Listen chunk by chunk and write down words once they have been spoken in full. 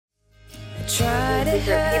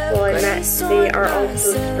different people, and that they are all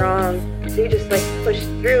so strong. They just like push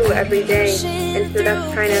through every day, and so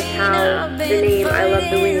that's kind of how the name "I Love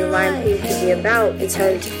the Way You Lyme" came to be about,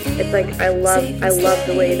 because it's like I love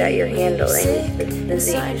the way that you're handling this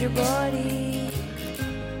disease.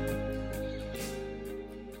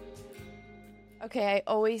 Okay,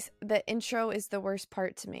 the intro is the worst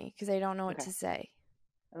part to me because I don't know what to say.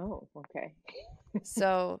 Oh, okay.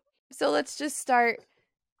 So let's just start.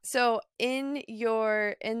 So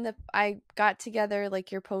I got together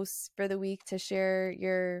like your posts for the week to share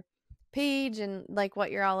your page and like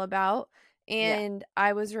what you're all about. And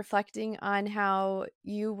I was reflecting on how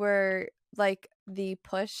you were like the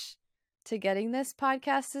push to getting this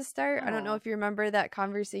podcast to start. I don't know if you remember that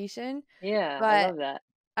conversation. Yeah, but I love that.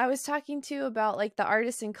 I was talking to you about like the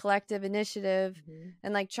Artisan Collective initiative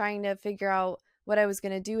and like trying to figure out what I was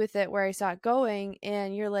going to do with it, where I saw it going.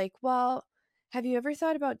 And you're like, well, have you ever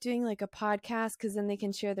thought about doing like a podcast? Because then they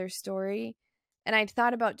can share their story. And I'd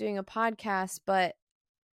thought about doing a podcast, but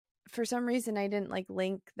for some reason I didn't like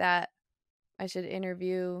link that I should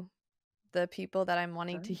interview the people that I'm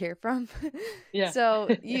wanting to hear from. Yeah. So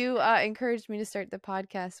you encouraged me to start the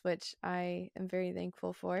podcast, which I am very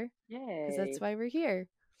thankful for. Yay. Because that's why we're here.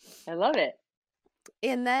 I love it.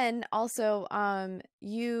 And then also,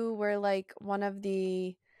 you were like one of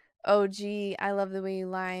the OG I Love the Way You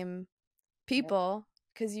Lyme people,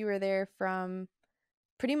 because you were there from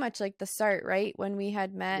pretty much like the start, right? When we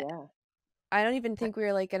had met. Yeah. I don't even think we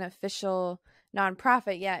were like an official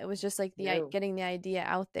nonprofit yet. It was just like getting the idea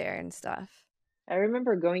out there and stuff. I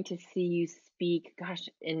remember going to see you speak,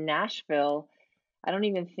 in Nashville. I don't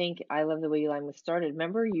even think I Love the Way You Lyme was started.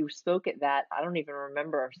 Remember you spoke at that, I don't even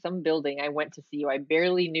remember, some building I went to see you. I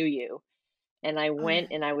barely knew you. And I went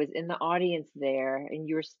and I was in the audience there and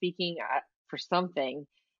you were speaking for something.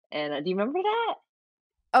 And do you remember that?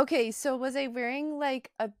 Okay, so was I wearing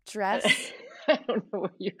like a dress? I don't know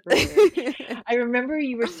what you were wearing. I remember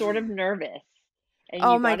you were sort of nervous. And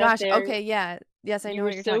oh my gosh. Okay, yeah. Yes, I know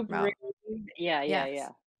what you're talking about. Yeah.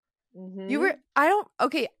 You were,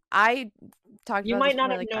 I talked You about might this not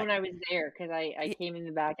before, have like, known I was there because I came in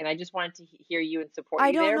the back and I just wanted to hear you and support I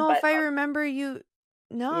you there. don't know if I remember you.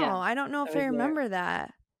 No, Yeah, I don't know if I remember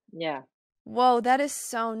that. Yeah. Whoa, that is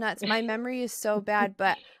so nuts. My memory is so bad,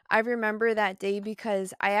 but I remember that day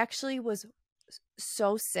because I actually was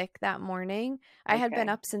so sick that morning. I had been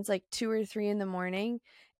up since like 2 or 3 in the morning,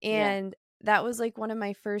 and that was like one of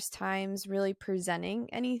my first times really presenting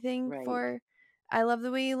anything for I Love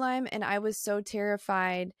the Way You Lyme, and I was so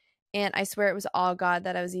terrified, and I swear it was all God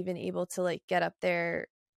that I was even able to like get up there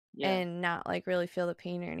and not like really feel the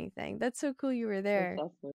pain or anything. That's so cool you were there.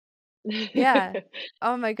 That's awesome. Yeah.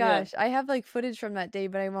 Oh my gosh. I have like footage from that day,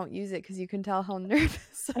 but I won't use it because you can tell how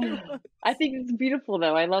nervous I was. I think it's beautiful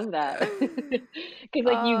though. I love that. Because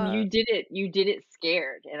like you did it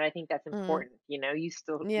scared, and I think that's important. You know, you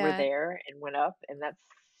still were there and went up, and that's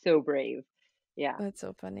so brave. Yeah. That's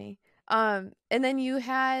so funny. And then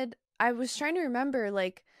I was trying to remember,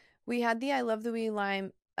 like, we had the I Love the Way You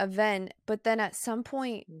Lyme event, but then at some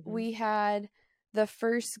point we had the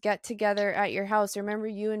first get together at your house. Remember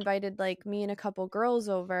you invited like me and a couple girls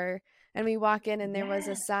over, and we walk in and there was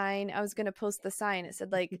a sign. I was going to post the sign. It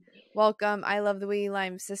said like, welcome, I Love the Way You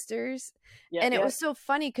Lyme sisters. And it was so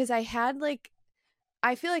funny because I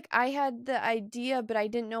feel like I had the idea, but I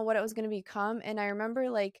didn't know what it was going to become. And I remember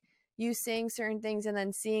like you saying certain things and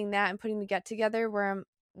then seeing that and putting the get together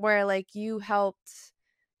where like you helped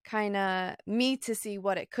kind of me to see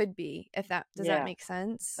what it could be, if that does that make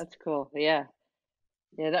sense? That's cool. Yeah,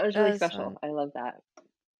 that was really special. Fun. I love that.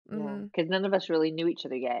 Yeah, because none of us really knew each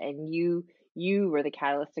other yet, and you were the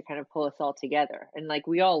catalyst to kind of pull us all together. And like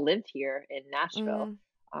we all lived here in Nashville,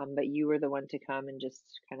 but you were the one to come and just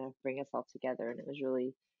kind of bring us all together, and it was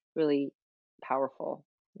really, really powerful.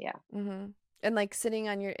 Yeah. And like sitting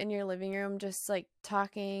in your living room, just like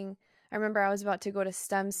talking. I remember I was about to go to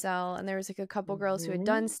stem cell, and there was like a couple girls who had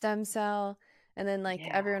done stem cell, and then like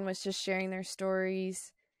everyone was just sharing their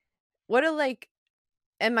stories.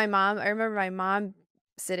 And my mom, I remember my mom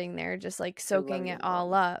sitting there just like soaking it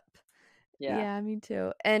all up. Yeah, me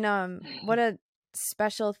too. And what a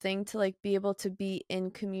special thing to like be able to be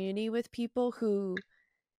in community with people who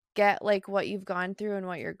get like what you've gone through and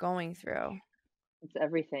what you're going through. It's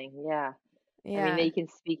everything. Yeah. I mean,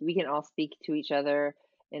 we can all speak to each other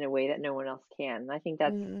in a way that no one else can. And I think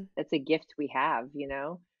that's a gift we have, you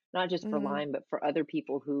know, not just for Lyme, but for other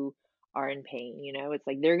people who are in pain. You know, it's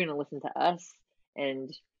like they're going to listen to us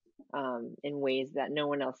and in ways that no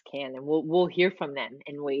one else can, and we'll hear from them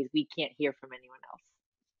in ways we can't hear from anyone else.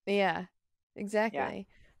 Yeah, exactly.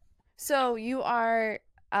 So you are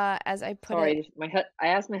as I put it. Sorry, I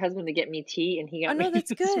asked my husband to get me tea, and he Oh got no, me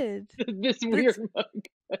that's good. this That's weird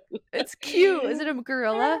mug. it's cute. Is it a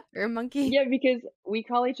gorilla or a monkey? Yeah, because we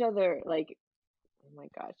call each other like, oh my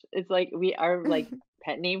gosh, it's like we are like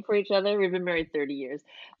pet name for each other. We've been married 30 years,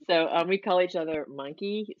 so we call each other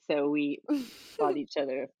Monkey. So we bought each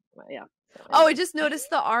other. Yeah. So Oh, I anyway. just noticed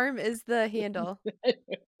the arm is the handle.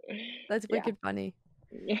 That's Yeah. wicked funny.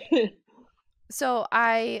 So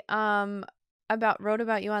I wrote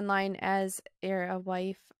about you online as you're a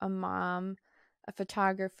wife, a mom, a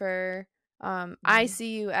photographer. I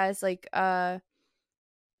see you as like I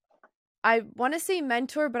want to say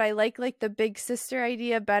mentor, but I like the big sister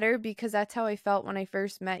idea better because that's how I felt when I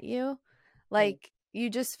first met you. Like you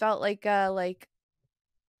just felt like a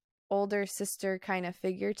older sister kind of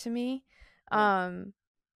figure to me.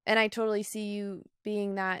 And I totally see you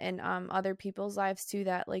being that in other people's lives too,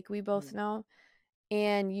 that like we both know.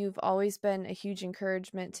 And you've always been a huge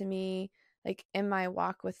encouragement to me, like in my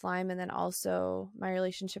walk with Lyme, and then also my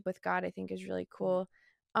relationship with God, I think is really cool.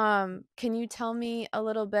 Can you tell me a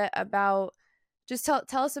little bit about, just tell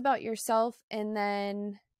us about yourself and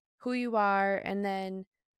then who you are, and then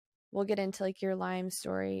we'll get into like your Lyme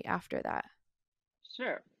story after that.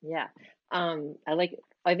 Sure. Yeah.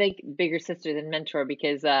 I think bigger sister than mentor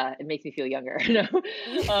because it makes me feel younger. No.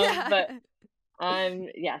 Yeah. But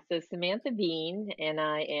so Samantha Bean, and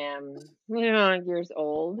I am years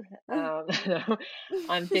old. No,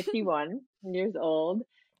 I'm 51 years old.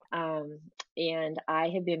 Um, and I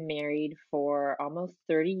have been married for almost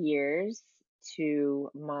 30 years to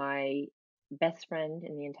my best friend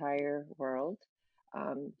in the entire world.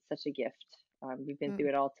 Such a gift. We've been through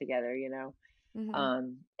it all together, you know.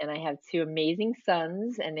 Mm-hmm. And I have two amazing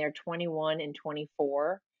sons, and they're 21 and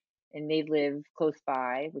 24, and they live close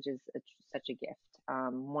by, which is such a gift.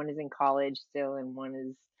 One is in college still, and one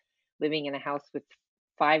is living in a house with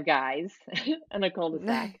five guys and a cul-de-sac.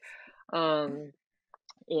 Nice. Um,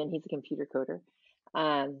 and he's a computer coder.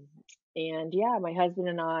 Um, and yeah, my husband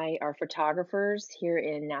and I are photographers here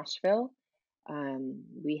in Nashville.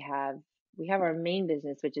 We have our main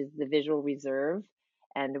business, which is the Visual Reserve,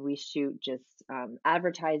 and we shoot just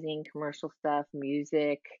advertising, commercial stuff,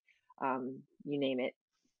 music, you name it.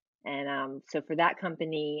 And so for that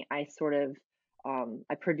company, I sort of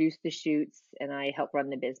I produce the shoots and I help run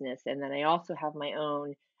the business. And then I also have my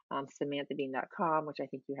own SamanthaBean.com, which I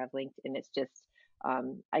think you have linked, and it's just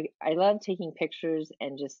I love taking pictures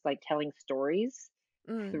and just like telling stories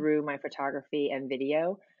through my photography and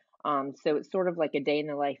video. So it's sort of like a day in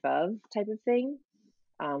the life of type of thing.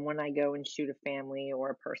 When I go and shoot a family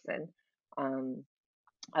or a person,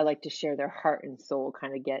 I like to share their heart and soul,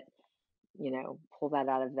 kind of get, pull that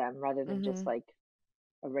out of them rather than just like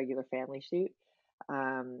a regular family shoot.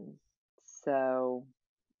 Um, so,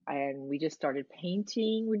 and we just started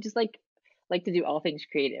painting. We just like to do all things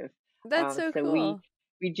creative. That's so So we cool.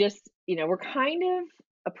 we just, we're kind of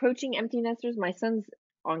approaching empty nesters. My son's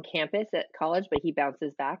on campus at college, but he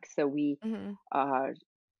bounces back. So we uh,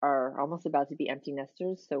 are almost about to be empty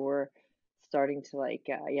nesters. So we're starting to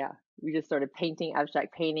we just started painting,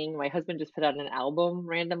 abstract painting. My husband just put out an album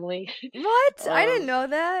randomly. What? I didn't um, know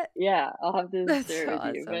that. yeah, I'll have to That's share so it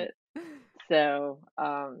with you. awesome. But so,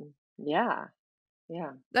 yeah,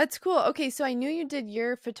 yeah. That's cool. Okay, so I knew you did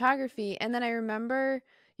your photography, and then I remember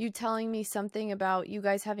you telling me something about you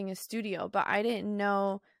guys having a studio, but I didn't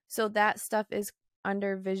know. So that stuff is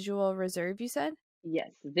under Visual Reserve, you said? Yes,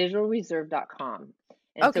 visualreserve.com.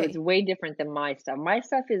 And so it's Okay. way different than my stuff. My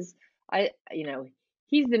stuff is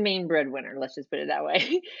he's the main breadwinner, let's just put it that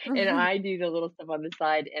way. And I do the little stuff on the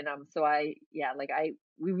side. And so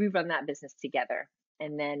we run that business together.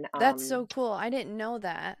 And then That's so cool. I didn't know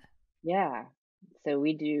that. yeah. So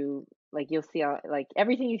we do, like, you'll see like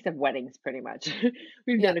everything except weddings pretty much.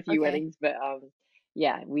 We've done Yep. a few Okay. weddings, but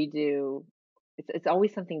yeah, we do. It's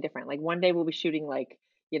always something different. Like one day we'll be shooting like,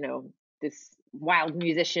 this wild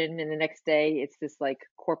musician, and the next day it's this like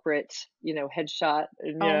corporate, headshot,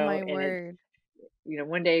 Oh my and it's, word.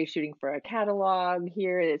 one day shooting for a catalog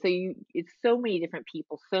here. So it's so many different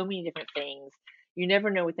people, so many different things. You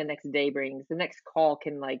never know what the next day brings. The next call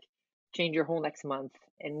can like change your whole next month,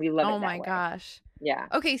 and we love Oh it that my way. gosh. Yeah.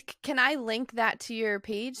 Okay, can I link that to your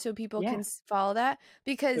page so people can Yeah, follow that?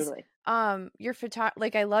 Because totally. your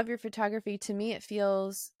like I love your photography. To me it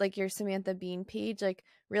feels like your Samantha Bean page, like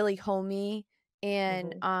really homey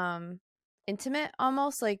and Hmm. intimate,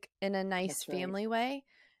 almost like in a nice That's right. family way.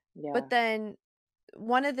 Yeah. But then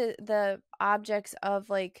one of the objects of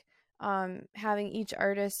like having each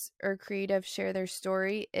artist or creative share their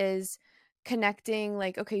story is connecting,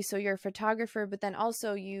 like, okay, so you're a photographer, but then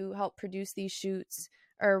also you help produce these shoots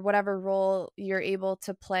or whatever role you're able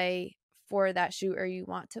to play for that shoot or you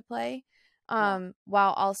want to play,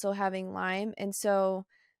 while also having Lyme. And so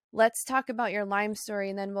let's talk about your Lyme story,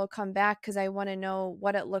 and then we'll come back because I want to know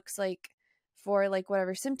what it looks like for like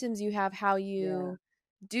whatever symptoms you have, how you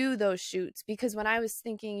do those shoots. Because when I was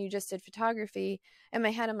thinking you just did photography, in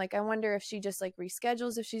my head I'm like, I wonder if she just like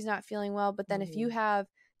reschedules if she's not feeling well. But then if you have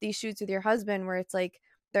these shoots with your husband where it's like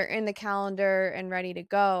they're in the calendar and ready to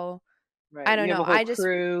go, Right. I don't You have know. a whole I just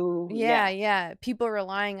crew. yeah, people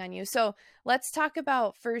relying on you. So let's talk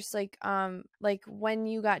about first like when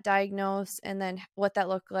you got diagnosed and then what that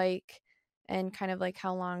looked like and kind of like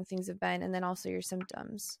how long things have been, and then also your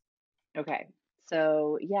symptoms. Okay.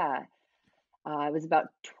 So it was about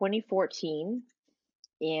 2014,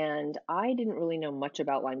 and I didn't really know much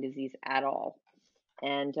about Lyme disease at all.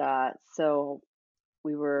 And so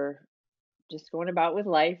we were just going about with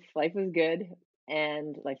life. Life was good,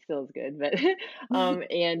 and life still is good. But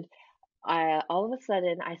and I all of a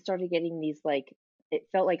sudden I started getting these like it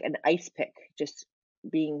felt like an ice pick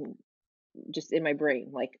being just in my brain,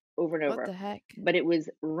 like over and What over. the heck? But it was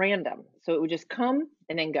random, so it would just come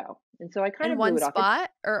and then go. And so I kind In of blew one it off. It's spot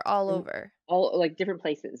or all in over? all like different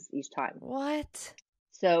places each time. What?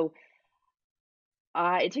 So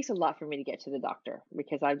it takes a lot for me to get to the doctor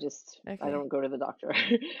because I Okay. don't go to the doctor.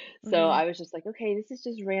 So I was just like, okay, this is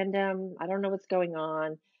just random. I don't know what's going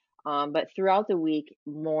on. But throughout the week,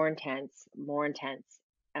 more intense, more intense.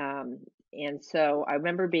 And so I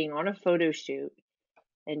remember being on a photo shoot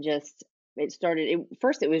and just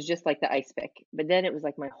first it was just like the ice pick, but then it was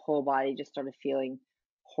like my whole body just started feeling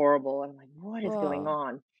horrible. I'm like, what is going Whoa.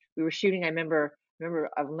 on? We were shooting, I remember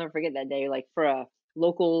I'll never forget that day, like for a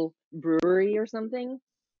local brewery or something,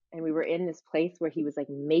 and we were in this place where he was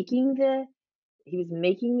making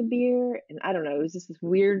the beer, and I don't know, it was just this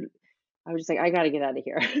weird. I was just like, I gotta get out of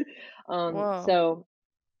here. um Whoa. so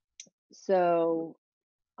so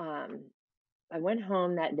um I went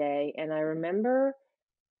home that day, and I remember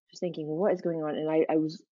just thinking, what is going on? And I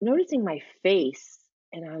was noticing my face,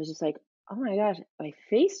 and I was just like, oh my gosh, my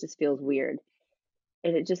face just feels weird.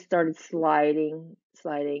 And it just started sliding,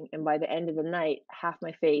 sliding. And by the end of the night, half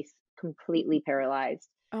my face completely paralyzed.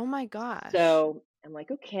 Oh my gosh. So I'm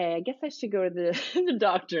like, okay, I guess I should go to the, the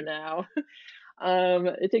doctor now.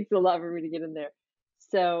 It takes a lot for me to get in there.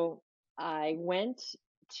 So I went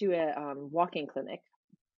to a walk-in clinic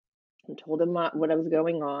and told them what was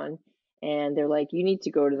going on. And they're like, you need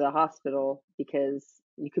to go to the hospital because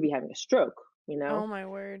you could be having a stroke, you Oh know? my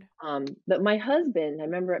word. But my husband, I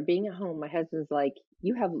remember being at home, my husband's like,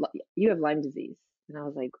 you have Lyme disease. And I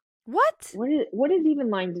was like, What? what is even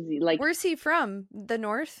Lyme disease? Like, Where's he from? The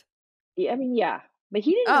north? I mean, yeah, but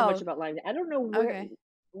he didn't know much Oh, about Lyme. I don't know okay.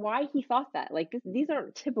 why he thought that. Like, these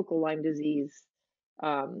aren't typical Lyme disease,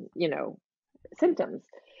 you know, symptoms.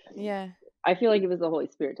 Yeah. I feel like it was the Holy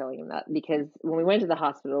Spirit telling him that, because when we went to the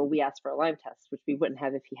hospital, we asked for a Lyme test, which we wouldn't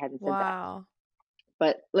have if he hadn't said that. Wow.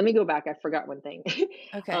 But let me go back. I forgot one thing.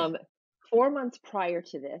 Okay. 4 months prior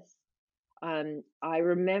to this, I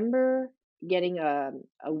remember getting a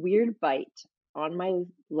weird bite on my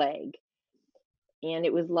leg, and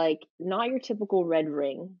it was like not your typical red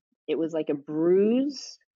ring. It was like a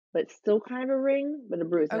bruise, but still kind of a ring, but a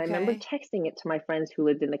bruise. And I remember Okay. texting it to my friends who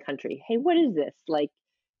lived in the country. Hey, what is this? Like,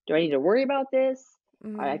 do I need to worry about this?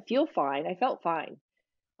 I feel fine. I felt fine.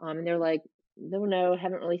 And they're like, no,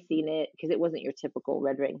 haven't really seen it because it wasn't your typical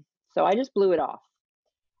red ring. So I just blew it off.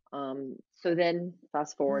 So then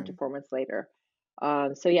fast forward to 4 months later.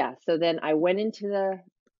 So then I went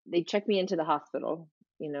they checked me into the hospital,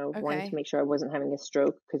 wanting to Okay. make sure I wasn't having a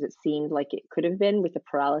stroke because it seemed like it could have been with the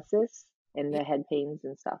paralysis and the head pains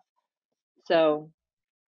and stuff. So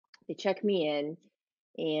they check me in,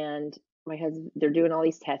 and they're doing all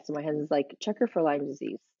these tests, and my husband's like, check her for Lyme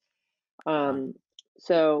disease. Wow.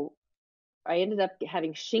 So I ended up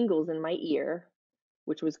having shingles in my ear,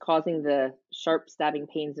 which was causing the sharp stabbing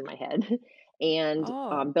pains in my head, and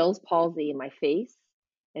Oh. Bell's palsy in my face.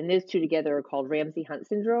 And those two together are called Ramsay-Hunt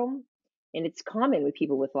syndrome. And it's common with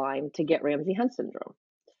people with Lyme to get Ramsay-Hunt syndrome.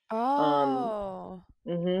 Um, Oh.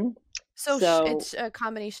 hmm So So, it's a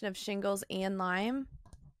combination of shingles and Lyme?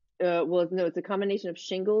 well, no, it's a combination of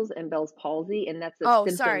shingles and Bell's palsy, and that's a Oh,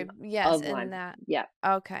 sorry. symptom Yes, of and Lyme. that. Yeah,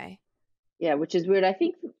 Okay. yeah, which is weird. I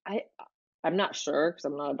think I'm not sure because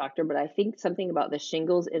I'm not a doctor, but I think something about the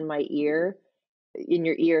shingles in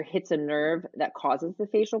your ear hits a nerve that causes the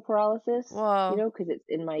facial paralysis, Whoa. because it's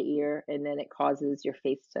in my ear, and then it causes your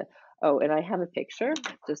face to. Oh, and I have a picture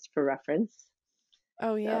just for reference.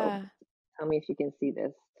 Oh, So yeah. tell me if you can see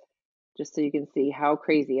this, just so you can see how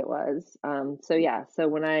crazy it was. So yeah, so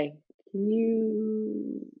can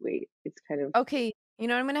you wait? It's kind of Okay. You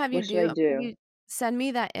know what I'm gonna have you What should I do? do? You send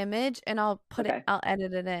me that image and Okay. I'll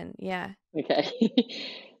edit it in. Yeah. Okay.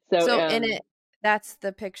 So, So in it, that's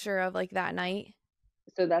the picture of like that night.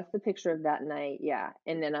 so that's the picture of that night, yeah,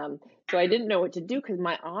 and then, so I didn't know what to do because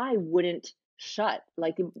my eye wouldn't shut,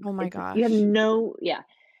 like, Oh my it's you have gosh. no yeah,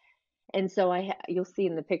 and so you'll see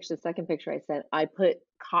in the picture, the second picture I sent, I put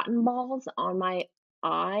cotton balls on my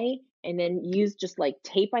eye and then used just, like,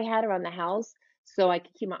 tape I had around the house so I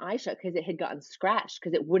could keep my eye shut because it had gotten scratched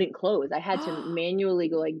because it wouldn't close. I had to manually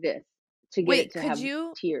go like this to get it Wait, to have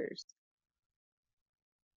tears.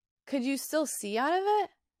 could you still see out of it?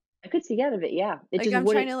 I could see out of it, yeah, it Like just I'm trying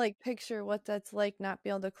wouldn't. to like picture what that's like not be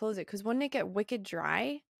able to close it. Cause wouldn't it get wicked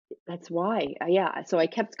dry? That's why. Yeah, so I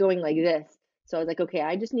kept going like this. So I was like, "Okay,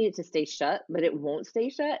 I just need it to stay shut, but it won't stay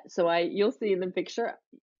shut." So you'll see in the picture,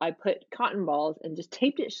 I put cotton balls and just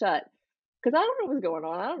taped it shut because I don't know what's going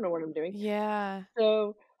on. I don't know what I'm doing. Yeah.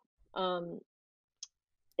 So, um,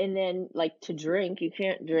 and then like to drink, you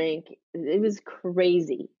can't drink. It was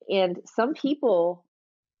crazy. And some people,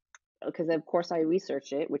 because of course I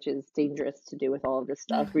research it, which is dangerous to do with all of this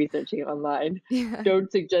stuff, researching it online. Yeah.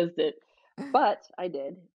 Don't suggest it. But I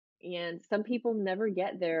did. And some people never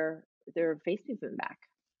get their face movement back.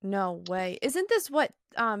 No way. Isn't this what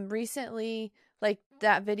recently like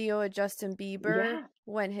that video of Justin Bieber Yeah,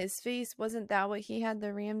 when his face wasn't that what he had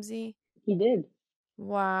the Ramsey? he did.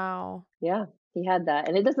 Wow. Yeah, he had that.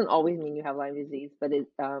 And it doesn't always mean you have Lyme disease, but it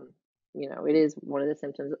is one of the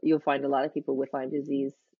symptoms. You'll find a lot of people with Lyme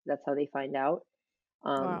disease. That's how they find out.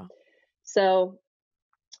 Um, Wow. so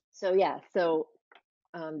yeah,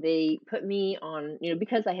 they put me on,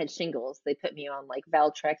 because I had shingles, they put me on like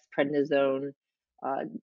Valtrex, prednisone, uh,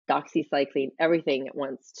 doxycycline, everything at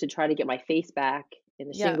once to try to get my face back and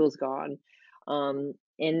the Yeah. shingles gone. And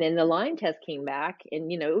then the Lyme test came back,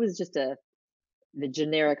 and it was just the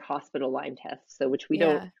generic hospital Lyme test. So which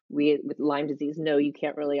Yeah. we with Lyme disease, no, you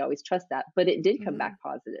can't really always trust that, but it did come Hmm. back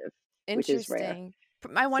positive, which is rare. Interesting.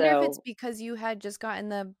 I wonder if it's So because you had just gotten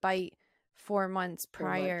the bite 4 months 4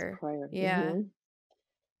 months prior. prior. Yeah.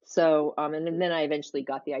 So, and then I eventually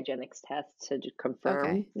got the IGeneX test to just confirm,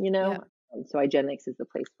 Okay. Yep. So IGeneX is the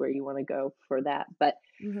place where you want to go for that. But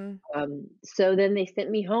Mm-hmm. so then they sent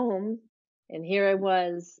me home, and here I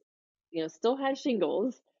was, still had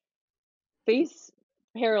shingles, face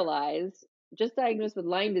paralyzed, just diagnosed with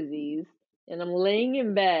Lyme disease, and I'm laying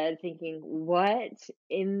in bed thinking, what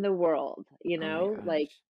in the world, Oh my like,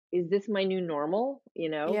 gosh. is this my new normal?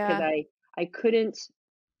 Because Yeah. I couldn't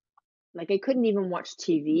I couldn't even watch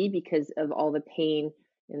TV because of all the pain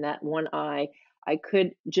in that one eye. I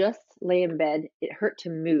could just lay in bed. It hurt to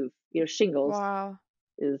move. Shingles Wow.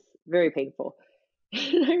 is very painful.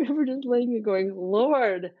 And I remember just laying there going,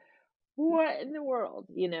 Lord, what in the world,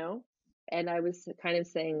 And I was kind of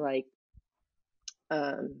saying, like,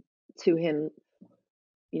 um, to him,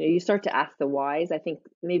 you start to ask the whys. I think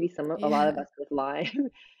maybe a lot of Yeah. us with Lyme,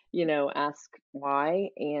 ask why.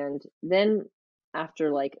 And then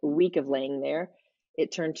after like a week of laying there,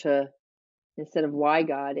 it turned to, instead of why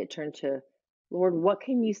God, it turned to, Lord, what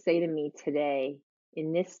can you say to me today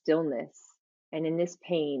in this stillness and in this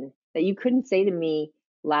pain that you couldn't say to me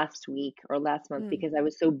last week or last month Mm. because I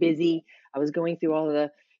was so busy. I was going through all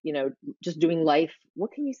the, just doing life.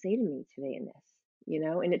 What can you say to me today in this?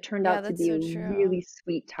 And it turned Yeah, out to that's be a so true. really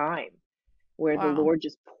sweet time where the Wow. Lord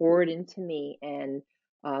just poured into me, and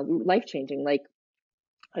life changing. Like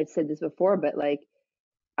I said this before, but like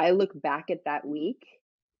I look back at that week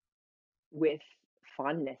with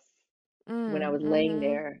fondness when I Mm. was laying Mm-hmm.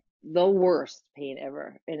 there, the worst pain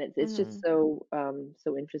ever. And it's just Mm-hmm.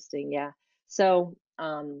 so interesting. Yeah. So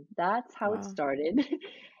that's how it Wow. started.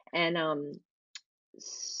 And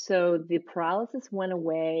so the paralysis went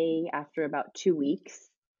away after about 2 weeks.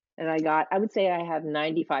 And I would say I have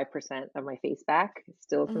 95% of my face back.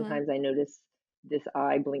 Still, Mm-hmm. sometimes I notice this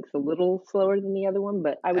eye blinks a little slower than the other one,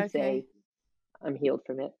 but I would say Okay. I'm healed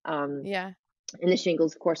from it. Yeah. And the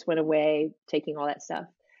shingles, of course, went away, taking all that stuff.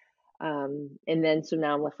 And then so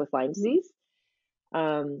now I'm left with Lyme disease.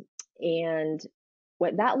 Um, and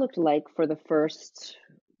what that looked like for the first,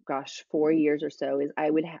 gosh, 4 years or so is I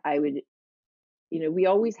would, we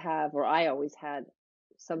always have, or I always had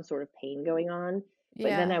some sort of pain going on,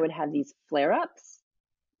 but then I Yeah. would have these flare ups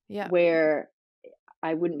Yep. where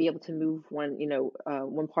I wouldn't be able to move one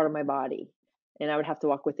part of my body, and I would have to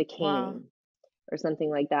walk with a Wow. cane or something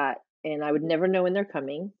like that, and I would never know when they're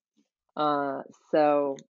coming.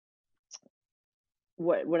 So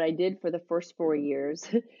what I did for the first 4 years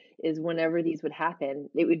is whenever these would happen,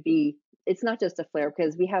 it's not just a flare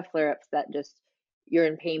because we have flare ups that just you're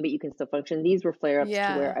in pain but you can still function. These were flare ups to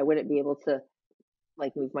Yeah. where I wouldn't be able to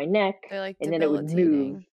like move my neck, They're like and then it would move.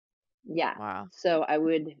 debilitating. Yeah. Wow. So I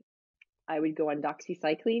would go on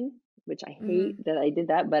doxycycline, which I hate Mm-hmm. that I did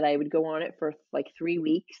that, but I would go on it for like 3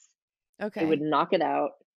 weeks. It would Okay. knock it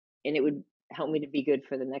out, and it would help me to be good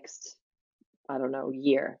for the next, I don't know,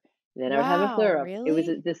 year. Then I would have a Wow, flare up. really?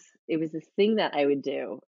 It was this thing that I would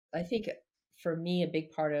do. I think for me, a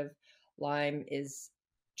big part of Lyme is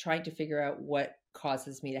trying to figure out what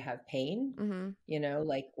causes me to have pain, Mm-hmm.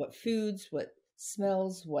 Like what foods, what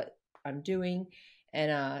smells, what I'm doing.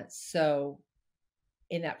 And so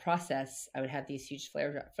in that process, I would have these huge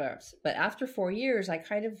flare-ups. But after 4 years, I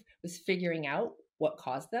kind of was figuring out what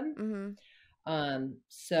caused them.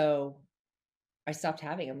 So I stopped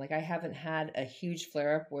having them. Like I haven't had a huge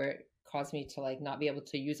flare-up where it caused me to like not be able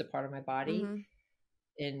to use a part of my body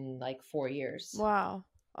in like 4 years. Wow.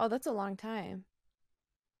 Oh, that's a long time.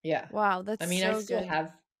 Yeah. Wow, that's I mean, so I still good.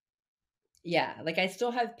 have, like I still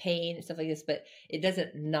have pain and stuff like this, but it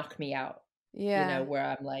doesn't knock me out, Yeah. where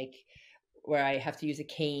I'm like, where I have to use a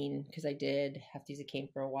cane, because I did have to use a cane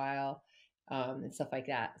for a while, and stuff like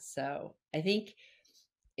that. So I think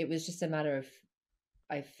it was just a matter of,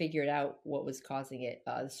 I figured out what was causing it.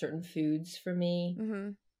 Certain foods for me,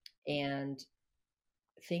 and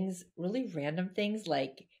things, really random things,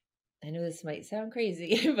 like, I know this might sound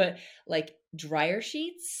crazy, but like dryer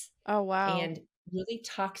sheets. Oh, wow. And really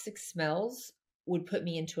toxic smells would put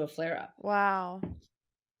me into a flare up. Wow.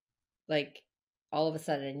 Like all of a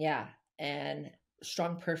sudden, yeah. And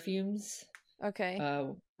strong perfumes. Okay.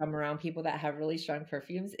 I'm around people that have really strong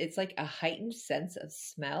perfumes. It's like a heightened sense of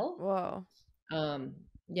smell. Whoa.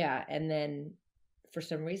 Yeah. And then for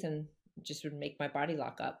some reason, it just would make my body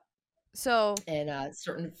lock up. So, and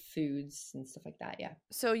certain foods and stuff like that. Yeah.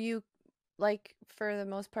 So you, like, for the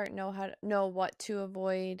most part, know what to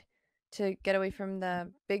avoid to get away from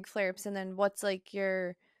the big flare-ups, and then what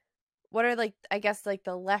are, like, I guess, like,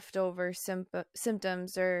 the leftover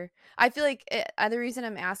symptoms? Or I feel like the reason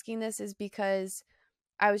I'm asking this is because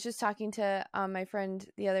I was just talking to my friend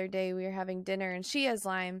the other day. We were having dinner, and she has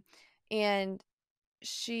Lyme, and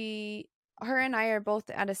her and I are both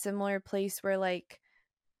at a similar place where, like,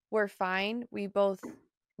 we're fine. We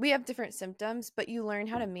have different symptoms, but you learn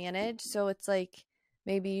how to manage. So it's like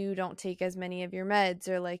maybe you don't take as many of your meds,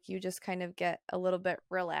 or like you just kind of get a little bit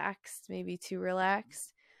relaxed, maybe too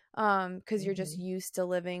relaxed, because you're just used to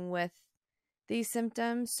living with these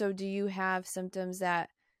symptoms. So do you have symptoms that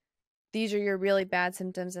these are your really bad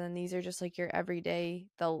symptoms, and then these are just like your everyday,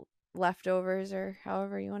 the leftovers, or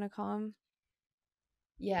however you want to call them?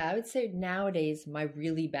 Yeah, I would say nowadays my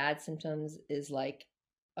really bad symptoms is like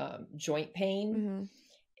joint pain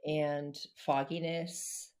and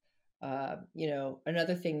fogginess.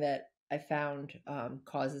 Another thing that I found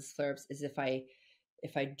causes flare-ups is if I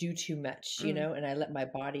do too much, and I let my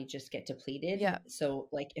body just get depleted. Yeah. So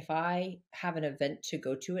like if I have an event to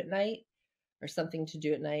go to at night or something to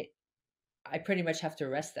do at night, I pretty much have to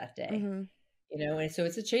rest that day. And so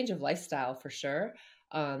it's a change of lifestyle for sure.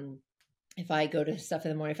 If I go to stuff in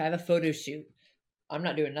the morning, if I have a photo shoot, I'm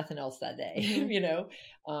not doing nothing else that day,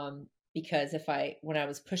 because when I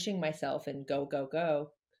was pushing myself and go,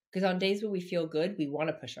 because on days when we feel good, we want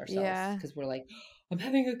to push ourselves because we're like, I'm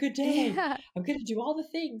having a good day. Yeah. I'm going to do all the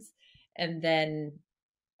things. And then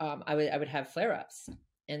I would have flare-ups.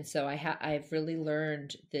 And so I've really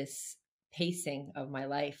learned this pacing of my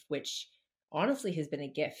life, which honestly has been a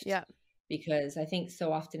gift. Yeah. Because I think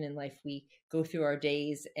so often in life we go through our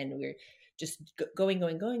days and we're just going,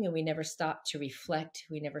 and we never stop to reflect.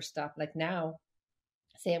 We never stop. Like now,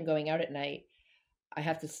 say I'm going out at night, I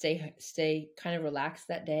have to stay kind of relaxed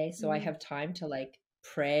that day. So I have time to like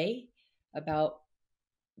pray about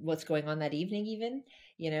what's going on that evening even.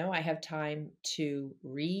 I have time to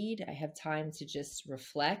read. I have time to just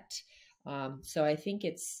reflect. So I think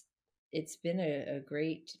it's been a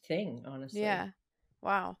great thing, honestly. Yeah.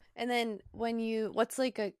 Wow. And then what's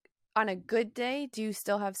like on a good day, do you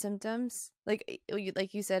still have symptoms? Like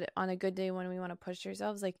you said, on a good day when we want to push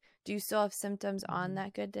ourselves, like, do you still have symptoms on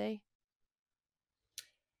that good day?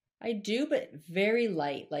 I do, but very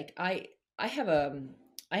light. Like I have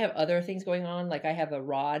other things going on. Like I have a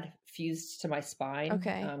rod fused to my spine.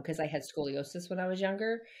 Okay. Because I had scoliosis when I was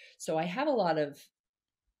younger. So I have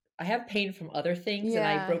pain from other things. Yeah.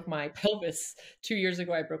 And I broke my pelvis 2 years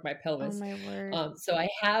ago. I broke my pelvis. Oh my word. So I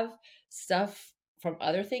have stuff from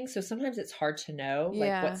other things. So sometimes it's hard to know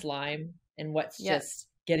like what's Lyme and what's just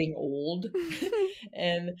getting old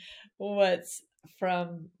and what's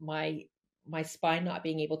from my spine not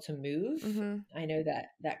being able to move. I know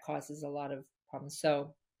that causes a lot of problems.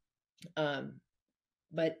 So,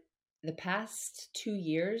 but the past 2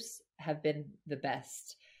 years have been the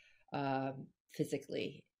best.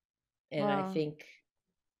 physically. And I think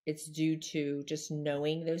it's due to just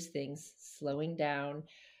knowing those things, slowing down,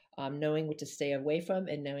 knowing what to stay away from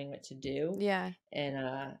and knowing what to do. Yeah.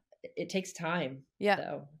 And it takes time,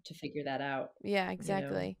 though, to figure that out. Yeah,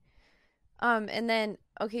 exactly. And then,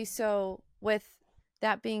 okay, so with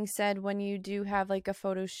that being said, when you do have like a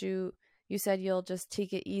photo shoot, you said you'll just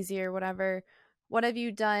take it easy or whatever. What have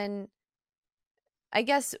you done? I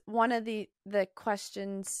guess one of the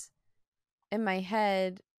questions in my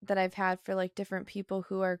head that I've had for like different people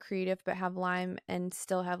who are creative but have Lyme and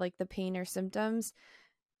still have like the pain or symptoms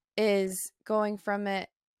is going from it.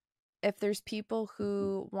 If there's people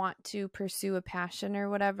who want to pursue a passion or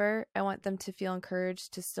whatever, I want them to feel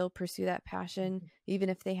encouraged to still pursue that passion, even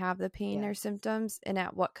if they have the pain or symptoms, and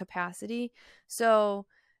at what capacity. So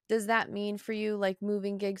does that mean for you like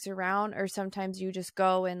moving gigs around, or sometimes you just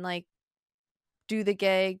go and like do the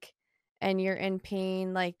gig and you're in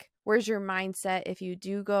pain? Like, where's your mindset if you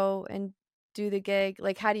do go and do the gig?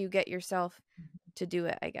 Like, how do you get yourself to do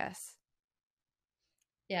it, I guess?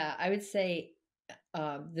 Yeah, I would say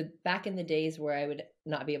the back in the days where I would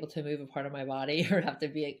not be able to move a part of my body or have to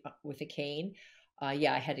be with a cane, I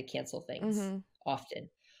had to cancel things often.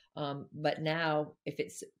 But now, if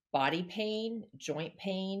it's body pain, joint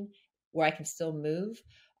pain, where I can still move,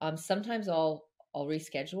 sometimes I'll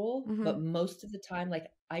reschedule. But most of the time, like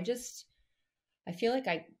I feel like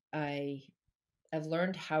I've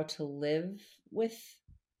learned how to live with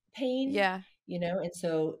pain. Yeah. And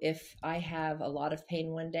so if I have a lot of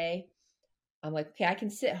pain one day, I'm like, okay, I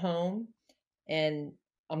can sit home and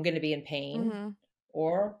I'm going to be in pain,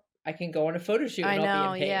 or I can go on a photo shoot and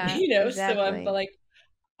I'll be in pain, exactly. So I'm like,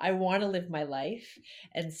 I want to live my life.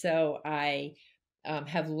 And so I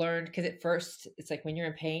have learned, because at first it's like when you're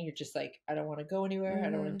in pain, you're just like, I don't want to go anywhere.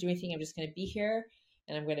 I don't want to do anything. I'm just going to be here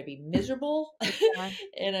and I'm going to be miserable.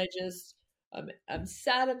 And I'm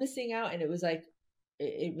sad I'm missing out. And it was like,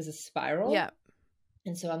 it was a spiral. Yeah.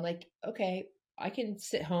 And so I'm like, okay, I can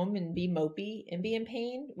sit home and be mopey and be in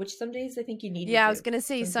pain, which some days I think you need to do. I was going to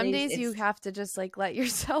say, some days you have to just like let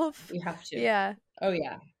yourself. You have to. Yeah. Oh,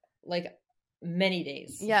 yeah. Like many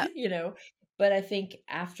days. Yeah. But I think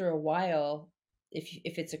after a while,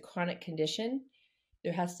 if it's a chronic condition,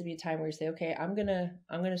 there has to be a time where you say, okay, I'm going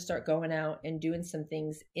to start going out and doing some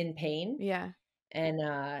things in pain. Yeah. And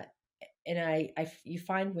you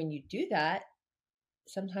find when you do that,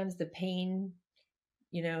 sometimes the pain,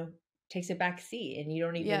 takes a back seat and you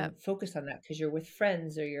don't even focus on that because you're with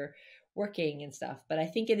friends or you're working and stuff. But I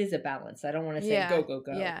think it is a balance. I don't want to say go,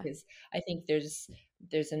 because I think there's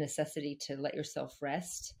a necessity to let yourself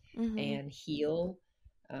rest and heal.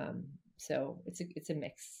 So it's a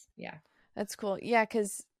mix. Yeah. That's cool. Yeah.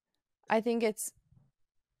 'Cause I think it's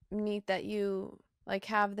neat that you like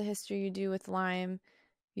have the history you do with Lyme.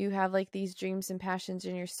 You have like these dreams and passions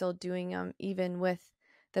and you're still doing them even with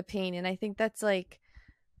the pain. And I think that's like,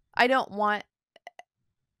 I don't want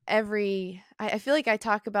I feel like I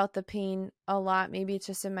talk about the pain a lot. Maybe it's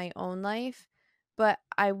just in my own life, but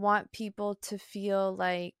I want people to feel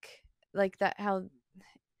like that, how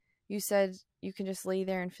you said you can just lay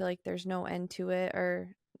there and feel like there's no end to it,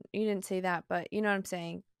 or you didn't say that, but you know what I'm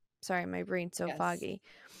saying? Sorry, my brain's so foggy.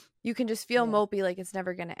 You can just feel mopey, like it's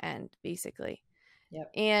never going to end, basically.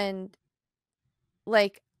 Yep. And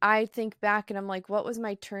like, I think back and I'm like, what was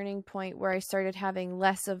my turning point where I started having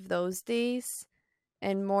less of those days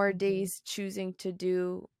and more days choosing to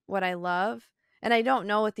do what I love? And I don't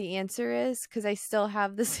know what the answer is because I still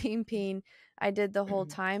have the same pain I did the whole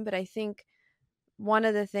time. But I think one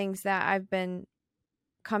of the things that I've been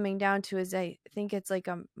coming down to is I think it's like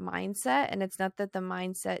a mindset, and it's not that the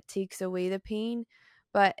mindset takes away the pain,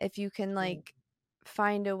 but if you can like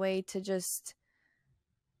find a way to just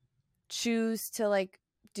choose to like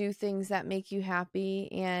do things that make you happy,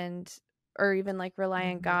 and or even like rely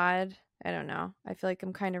on God. I don't know. I feel like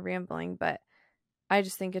I'm kind of rambling, but I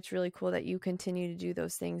just think it's really cool that you continue to do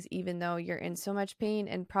those things even though you're in so much pain.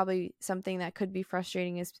 And probably something that could be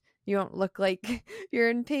frustrating is you don't look like you're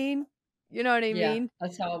in pain. You know what I mean?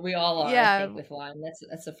 That's how we all are, I think, with Lyme.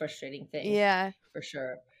 That's a frustrating thing. Yeah. For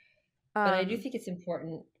sure. But I do think it's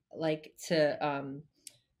important, like, to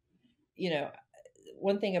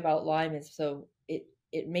one thing about Lyme is so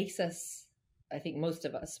it makes us, I think most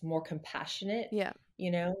of us, more compassionate,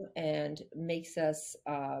 and makes us,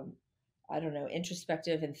 I don't know,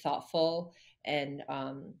 introspective and thoughtful. And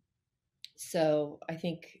so I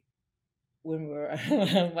think when we're,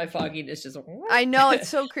 my fogginess just, I know, it's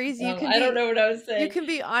so crazy. I don't know what I was saying. You can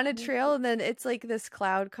be on a trail and then it's like this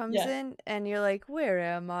cloud comes in and you're like, where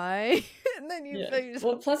am I? And then you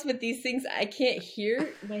well, plus with these things, I can't hear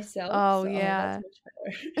myself. Oh, so, yeah.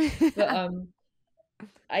 that's much better.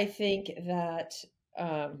 I think that,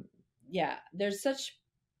 yeah, there's such,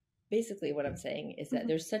 basically what I'm saying is that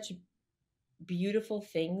there's such beautiful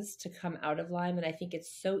things to come out of Lyme. And I think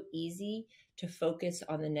it's so easy to focus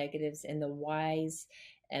on the negatives and the whys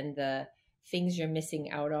and the things you're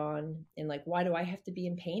missing out on. And like, why do I have to be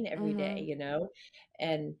in pain every day, you know?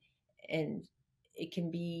 And, and it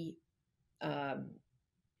can be,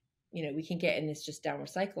 you know, we can get in this just downward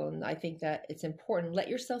cycle. And I think that it's important. Let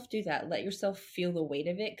yourself do that. Let yourself feel the weight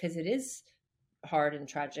of it, because it is hard and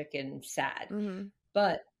tragic and sad.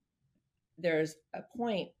 But there's a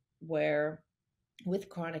point where, with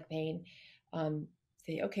chronic pain,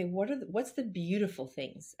 say, okay, what's the beautiful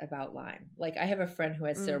things about Lyme? Like, I have a friend who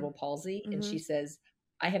has cerebral palsy, and she says,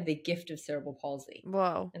 I have the gift of cerebral palsy.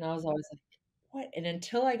 Whoa. And I was always like, what? And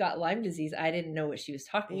until I got Lyme disease, I didn't know what she was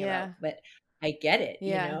talking about, but I get it,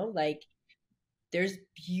 you know, like, there's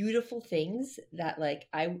beautiful things that, like,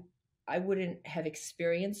 I wouldn't have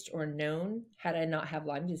experienced or known had I not have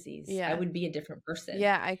Lyme disease. I would be a different person.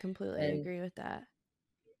 Yeah, I completely agree with that.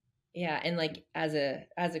 Yeah, and like, as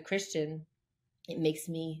a Christian, it makes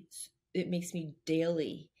me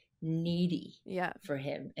daily needy for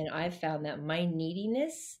him. And I've found that my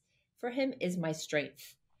neediness for him is my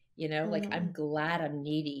strength. You know, like, I'm glad I'm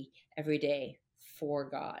needy every day for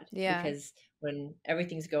God. Because when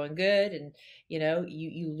everything's going good, and you know,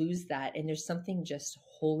 you lose that, and there's something just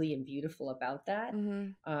holy and beautiful about that.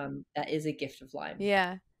 That is a gift of Lyme.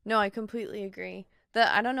 Yeah, no, I completely agree.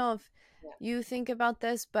 I don't know if you think about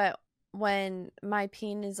this, but when my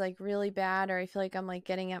pain is like really bad, or I feel like I'm like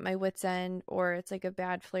getting at my wit's end, or it's like a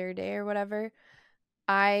bad flare day or whatever,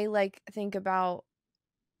 I like think about,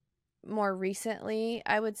 more recently,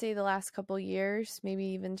 I would say the last couple years, maybe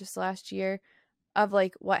even just last year, of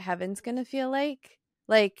like what heaven's gonna feel like.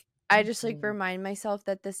 Like, I just like remind myself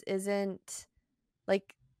that this isn't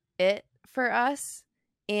like it for us.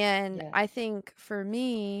 And I think for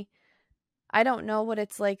me, I don't know what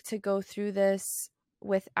it's like to go through this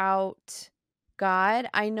without God.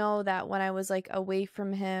 I know that when I was like away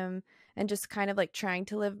from him and just kind of like trying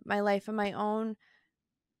to live my life on my own,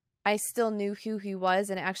 I still knew who he was,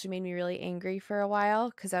 and it actually made me really angry for a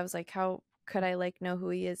while, because I was like, how could I like know who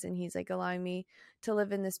he is, and he's like allowing me to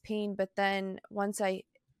live in this pain. But then once I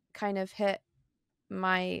kind of hit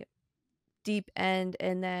my deep end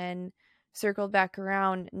and then circled back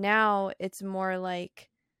around, now it's more like,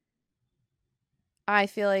 I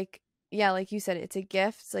feel like, yeah, like you said, it's a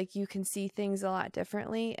gift. It's like you can see things a lot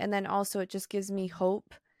differently. And then also it just gives me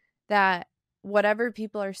hope that whatever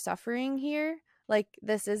people are suffering here, like,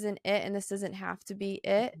 this isn't it, and this doesn't have to be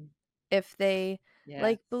it if they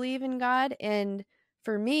like believe in God. And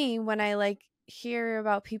for me, when I like hear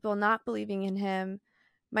about people not believing in him,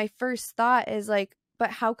 my first thought is like, but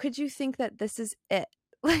how could you think that this is it?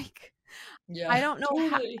 Like, I don't know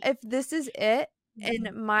how, if this is it, and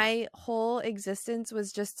my whole existence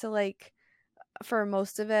was just to like, for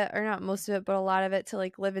most of it, or not most of it, but a lot of it, to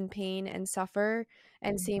like live in pain and suffer.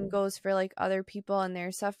 And same goes for like other people and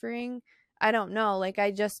their suffering. I don't know, like, I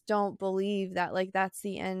just don't believe that like that's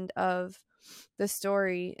the end of the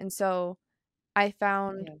story. And so I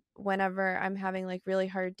found whenever I'm having like really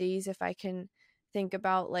hard days, if I can think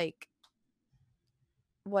about like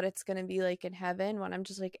what it's going to be like in heaven when I'm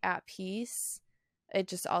just like at peace, it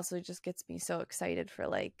just also just gets me so excited for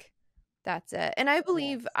like, that's it. And I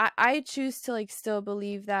believe, I choose to like still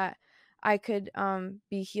believe that I could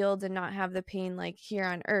be healed and not have the pain like here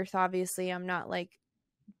on earth. Obviously, I'm not like,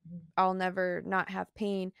 I'll never not have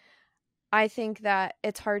pain. I think that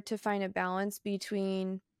it's hard to find a balance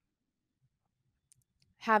between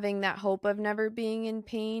having that hope of never being in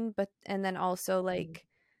pain, but and then also like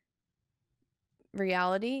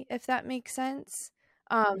reality, if that makes sense.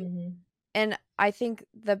 And I think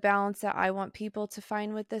the balance that I want people to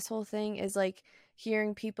find with this whole thing is like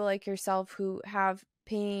hearing people like yourself who have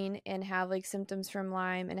pain and have like symptoms from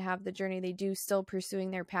Lyme and have the journey they do, still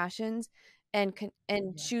pursuing their passions and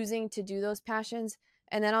choosing to do those passions,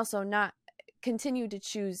 and then also not continue to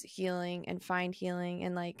choose healing and find healing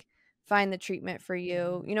and like find the treatment for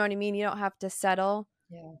you. You know what I mean? You don't have to settle,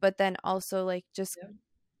 but then also like just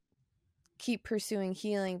keep pursuing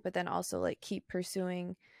healing, but then also like keep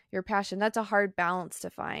pursuing your passion. That's a hard balance to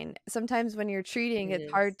find. Sometimes when you're treating,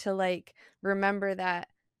 it's hard to like remember that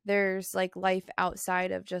there's like life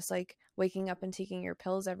outside of just like waking up and taking your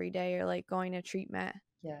pills every day, or like going to treatment.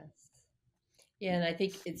 Yeah, and I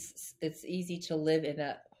think it's easy to live in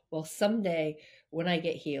a, well, someday when I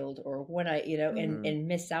get healed, or when I, you know, and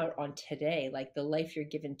miss out on today, like the life you're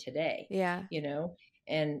given today. You know,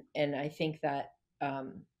 and I think that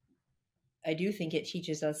I do think it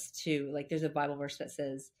teaches us to, like, there's a Bible verse that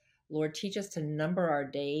says, Lord, teach us to number our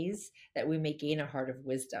days that we may gain a heart of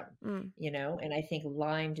wisdom, Mm. and I think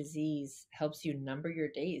Lyme disease helps you number your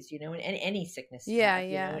days, and any sickness you Yeah, have,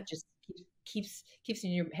 yeah. it just keeps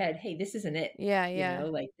in your head, hey, this isn't it. Yeah, yeah.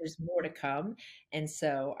 Like there's more to come. And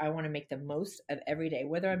so I want to make the most of every day,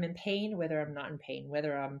 whether I'm in pain, whether I'm not in pain,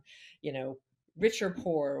 whether I'm, rich or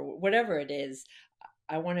poor, whatever it is.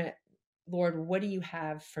 I want to, Lord, what do you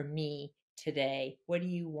have for me today? What do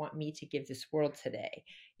you want me to give this world today?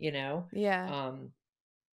 Yeah.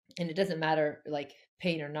 And it doesn't matter like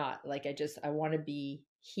pain or not. Like I want to be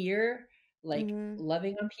here, like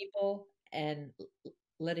loving on people and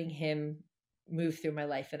letting him move through my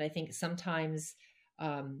life. And I think sometimes,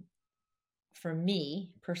 for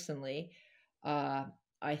me personally,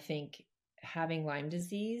 I think having Lyme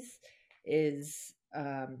disease is,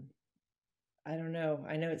 I don't know.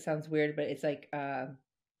 I know it sounds weird, but it's like,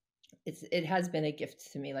 it has been a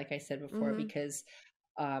gift to me, like I said before, because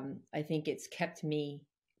I think it's kept me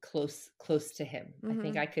close to him. I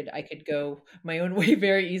think I could go my own way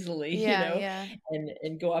very easily, Yeah.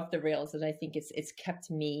 and go off the rails. And I think it's kept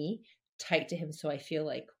me tight to him. So I feel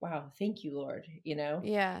like, wow, thank you, Lord,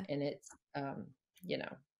 Yeah. and it's, yeah.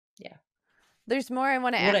 There's more I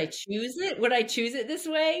want to Would I choose it? Would I choose it this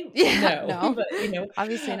way? Yeah, No. But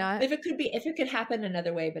obviously not. If it could happen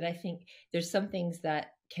another way, but I think there's some things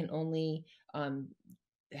that can only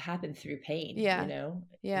happen through pain, Yeah.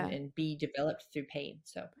 and be developed through pain.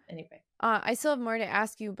 So anyway. I still have more to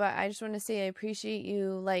ask you, but I just want to say I appreciate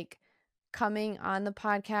you like coming on the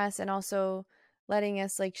podcast and also letting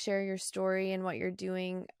us like share your story and what you're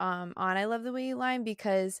doing on I Love the Way You Lyme,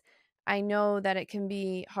 because I know that it can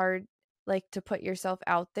be hard like to put yourself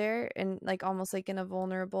out there and like almost like in a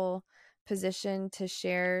vulnerable position to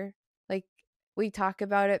share. Like we talk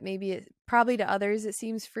about it, maybe probably to others it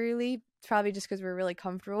seems freely, probably just because we're really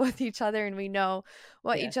comfortable with each other and we know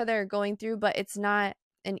what each other are going through, but it's not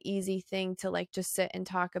an easy thing to like just sit and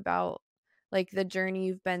talk about like the journey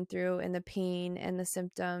you've been through and the pain and the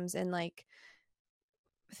symptoms, and like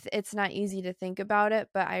it's not easy to think about it,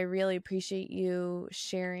 but I really appreciate you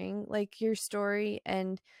sharing like your story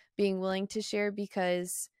and being willing to share,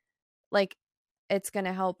 because like it's going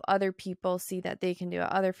to help other people see that they can do it,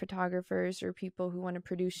 other photographers or people who want to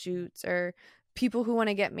produce shoots or people who want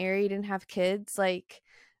to get married and have kids. Like,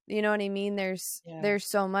 you know what I mean? There's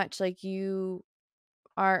so much. Like you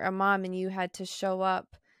are a mom and you had to show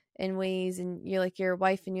up in ways, and you're like your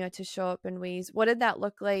wife and you had to show up in ways. What did that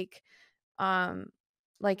look like?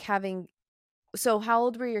 Like having, so how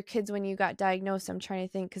old were your kids when you got diagnosed? I'm trying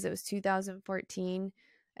to think, because it was 2014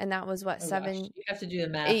 and that was what, Gosh, you have to do the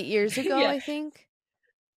math. 8 years ago, I think.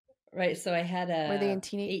 Right. So I had were they in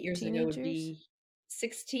 8 years ago would be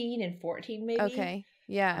 16 and 14 maybe. Okay.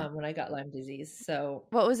 Yeah. When I got Lyme disease. So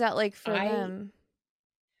what was that like for them?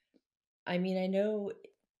 I mean, I know,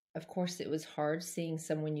 of course, it was hard seeing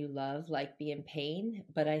someone you love like be in pain,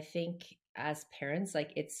 but I think as parents,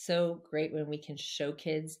 like it's so great when we can show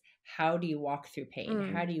kids, how do you walk through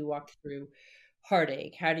pain? How do you walk through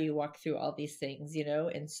heartache? How do you walk through all these things,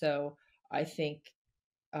 And so I think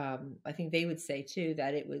they would say too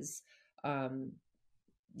that it was,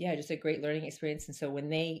 just a great learning experience. And so when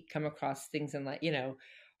they come across things in like,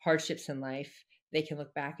 hardships in life, they can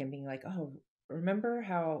look back and being like, oh, remember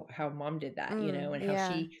how mom did that, and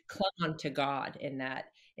how she clung on to God in that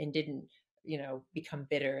and didn't, become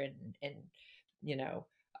bitter and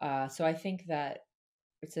so I think that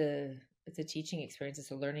it's a teaching experience. It's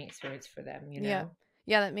a learning experience for them, Yeah,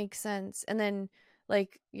 that makes sense. And then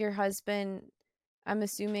like your husband, I'm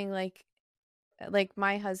assuming like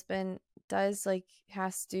my husband does like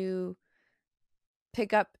has to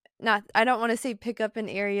pick up, not, I don't want to say pick up in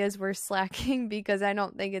areas we're slacking, because I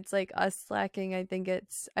don't think it's like us slacking. I think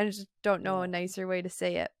it's, I just don't know a nicer way to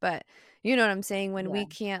say it, but you know what I'm saying? When we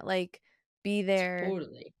can't like be there,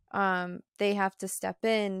 totally. They have to step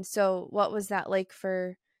in. So what was that like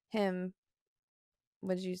for him?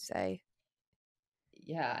 What did you say?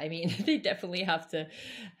 Yeah, I mean, they definitely have to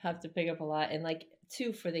pick up a lot. And like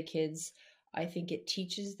too, for the kids, I think it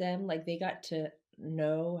teaches them, like they got to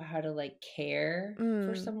know how to like care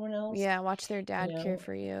for someone else. Yeah, watch their dad care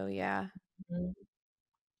for you. Yeah.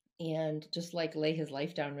 And just like lay his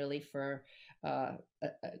life down really for a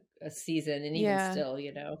season, and even still,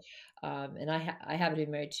 and I happen to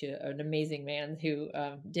be married to an amazing man who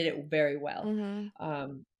did it very well.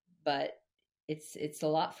 But it's a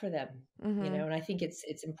lot for them, and I think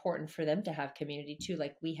it's important for them to have community too.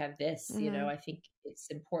 Like we have this, I think it's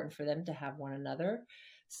important for them to have one another.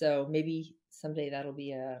 So maybe someday that'll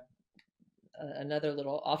be another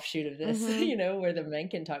little offshoot of this, where the men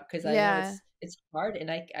can talk, because I know it's hard,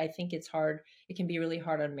 and I think it's hard. It can be really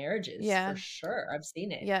hard on marriages, for sure. I've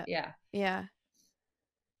seen it. Yeah.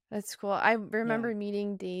 That's cool. I remember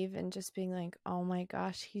meeting Dave and just being like, oh my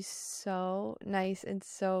gosh, he's so nice and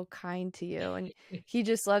so kind to you. And he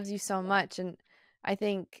just loves you so much. And I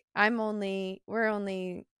think we're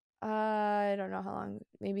only, I don't know how long,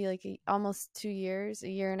 maybe like almost 2 years, a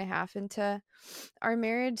year and a half into our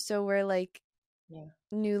marriage. So we're like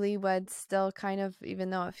newlyweds still, kind of, even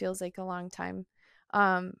though it feels like a long time.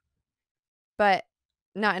 But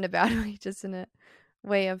not in a bad way, just in a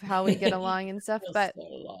way of how we get along and stuff. But so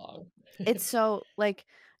long. It's so like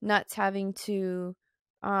nuts having to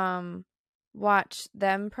watch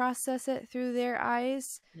them process it through their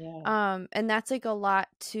eyes. And that's like a lot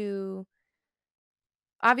to,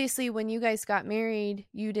 obviously when you guys got married,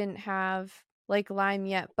 you didn't have like Lyme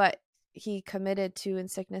yet, but he committed to in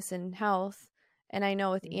sickness and health. And I know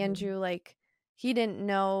with Andrew, like he didn't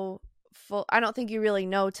know I don't think you really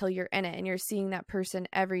know till you're in it and you're seeing that person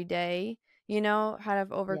every day, how to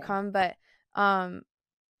overcome. But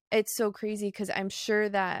it's so crazy because I'm sure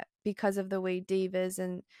that because of the way Dave is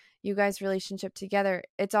and you guys' relationship together,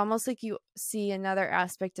 it's almost like you see another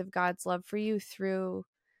aspect of God's love for you through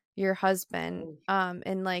your husband.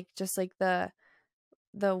 And like just like the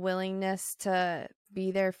willingness to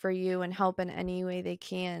be there for you and help in any way they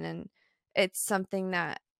can. And it's something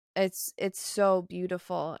that it's so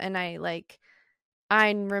beautiful. And I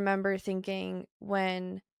remember thinking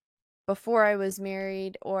before I was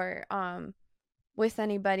married or with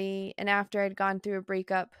anybody, and after I'd gone through a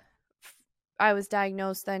breakup, I was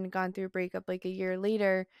diagnosed, then gone through a breakup like a year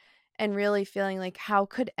later, and really feeling like, how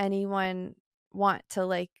could anyone want to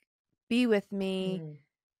like be with me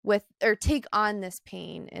or take on this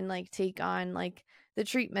pain and like take on like the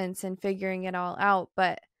treatments and figuring it all out.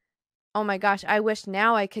 But oh my gosh, I wish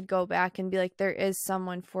now I could go back and be like, there is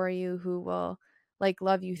someone for you who will like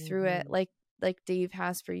love you through it, like Dave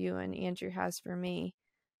has for you and Andrew has for me.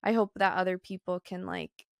 I hope that other people can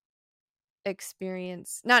like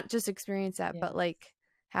not just experience that, but like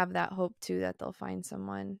have that hope too, that they'll find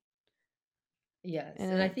someone. Yes.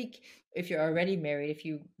 And I think if you're already married, if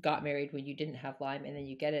you got married when you didn't have Lyme and then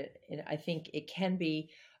you get it, and I think it can be,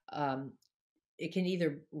 it can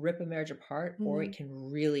either rip a marriage apart or it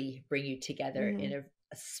can really bring you together in a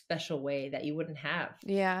special way that you wouldn't have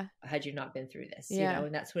had you not been through this,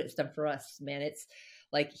 and that's what it's done for us, man. It's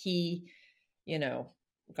like he,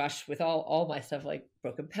 gosh, with all my stuff, like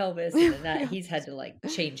broken pelvis and that, he's had to like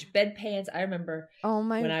change bedpans. I remember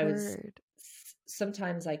when I was,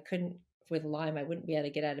 sometimes I couldn't, with Lyme, I wouldn't be able to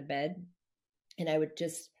get out of bed, and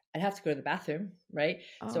I'd have to go to the bathroom, right?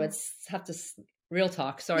 So I'd have to, real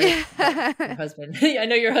talk, sorry, your husband. I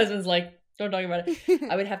know your husband's like, don't talk about it.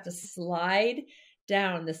 I would have to slide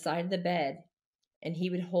down the side of the bed, and he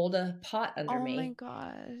would hold a pot under me. Oh my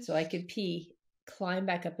gosh. So I could pee, climb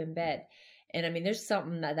back up in bed. And I mean, there's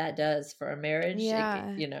something that does for a marriage.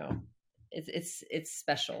 Yeah. It's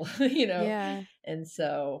special, Yeah. And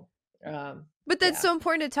so, but that's so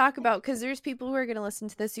important to talk about, because there's people who are going to listen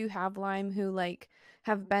to this who have Lyme, who like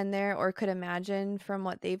have been there or could imagine from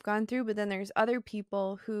what they've gone through. But then there's other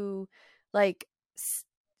people who like,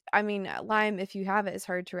 I mean, Lyme, if you have it, is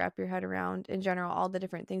hard to wrap your head around in general, all the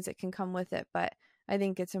different things that can come with it. But I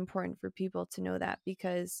think it's important for people to know that,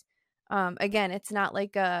 because again, it's not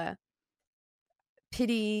like a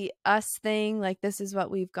pity us thing, like this is what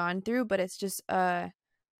we've gone through, but it's just the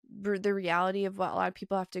reality of what a lot of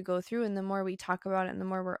people have to go through. And the more we talk about it and the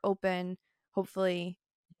more we're open, hopefully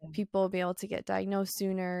people will be able to get diagnosed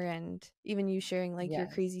sooner, and even you sharing like your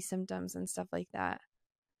crazy symptoms and stuff like that.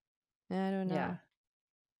 I don't know. Yeah.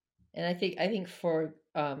 And I think for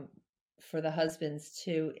the husbands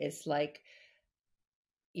too, it's like,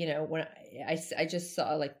 when I just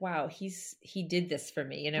saw like, wow, he did this for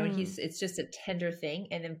me, and it's just a tender thing.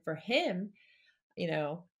 And then for him,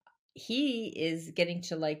 he is getting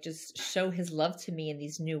to like just show his love to me in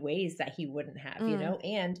these new ways that he wouldn't have,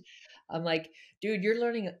 and I'm like, dude, you're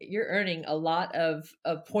earning a lot of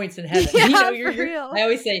points in heaven. For real. I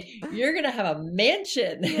always say, you're going to have a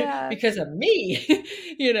mansion because of me.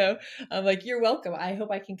 I'm like, you're welcome. I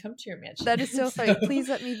hope I can come to your mansion. That is so funny. Please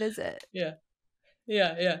let me visit.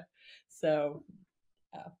 Yeah. So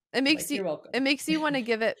it makes you want to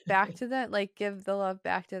give it back to them, like give the love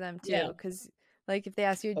back to them too. Because like if they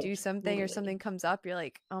ask you to do something or something comes up, you're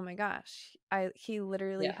like, oh my gosh, he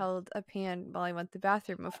literally held a pan while I went to the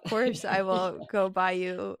bathroom. Of course I will go buy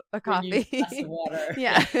you a coffee. You a glass of water.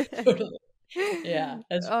 Yeah. Totally. Yeah,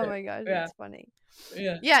 that's oh true. my gosh, Yeah. it's funny.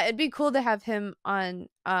 Yeah. Yeah, it'd be cool to have him on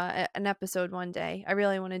an episode one day. I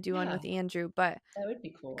really want to do one with Andrew, but that would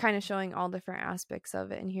be cool. Kind of showing all different aspects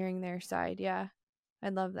of it and hearing their side. Yeah.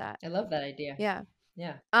 I'd love that. I love that idea. Yeah.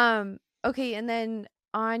 Yeah. Okay, and then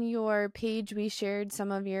on your page we shared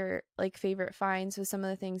some of your like favorite finds with some of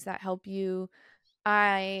the things that help you.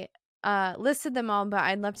 I listed them all, but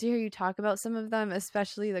I'd love to hear you talk about some of them,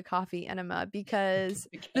 especially the coffee enema, because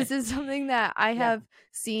this is something that I have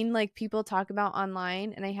seen like people talk about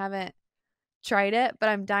online and I haven't tried it, but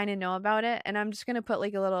I'm dying to know about it. And I'm just going to put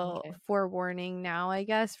like a little forewarning now, I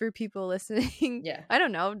guess, for people listening. Yeah. I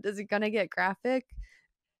don't know. Is it going to get graphic?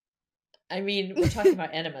 I mean, we're talking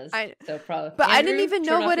about enemas, so probably. But Andrew, I didn't even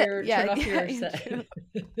know what it. Yeah.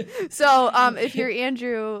 So, if you're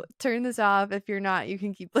Andrew, turn this off. If you're not, you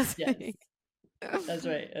can keep listening. Yes. That's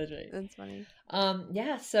right. That's right. That's funny.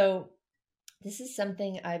 Yeah. So this is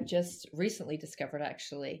something I've just recently discovered,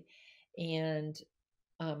 actually, and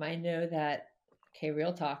I know that. Okay,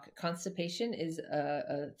 real talk. Constipation is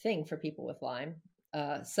a thing for people with Lyme.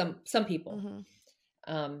 Some people,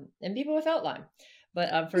 and people without Lyme.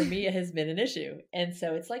 But for me, it has been an issue. And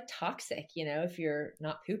so it's like toxic, if you're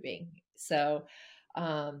not pooping. So,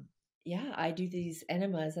 I do these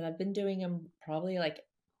enemas and I've been doing them probably like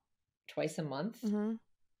twice a month.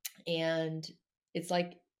 And it's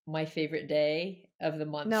like my favorite day of the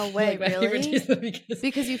month. No way, like really?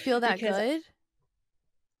 Because you feel that good?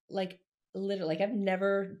 Like, literally, like I've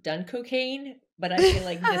never done cocaine, but I feel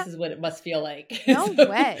like this is what it must feel like. No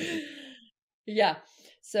way. Yeah.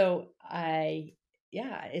 So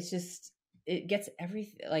it's just, it gets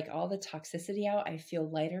everything, like all the toxicity out. I feel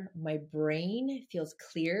lighter. My brain feels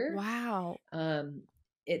clear. Wow.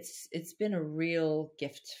 It's been a real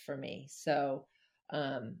gift for me. So,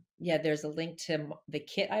 there's a link to the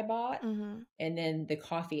kit I bought and then the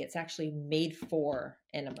coffee. It's actually made for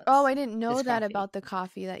enemas. Oh, I didn't know that about the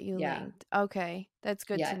coffee that you linked. Okay. That's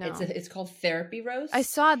good to know. It's called Therapy Roast. I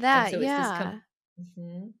saw that. So yeah.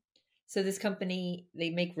 So this company, they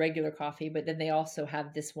make regular coffee, but then they also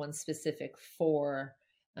have this one specific for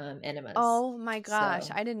enemas. Oh my gosh.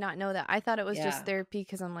 I did not know that. I thought it was just therapy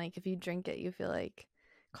because I'm like, if you drink it, you feel like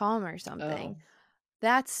calm or something. Oh.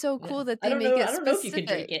 That's so cool that they make it specific. I don't know if you can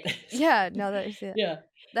drink it. Yeah, no, that's it. Yeah.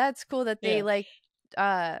 That's cool that they like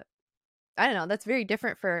I don't know, that's very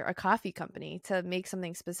different for a coffee company to make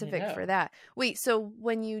something specific for that. Wait, so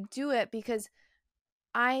when you do it, because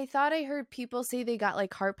I thought I heard people say they got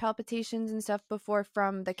like heart palpitations and stuff before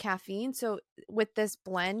from the caffeine. So with this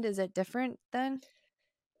blend, is it different then?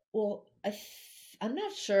 Well, I'm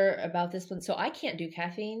not sure about this one. So I can't do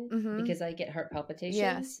caffeine because I get heart palpitations.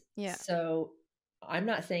 Yes. Yeah. So I'm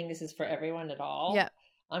not saying this is for everyone at all. Yeah.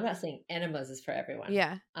 I'm not saying enemas is for everyone.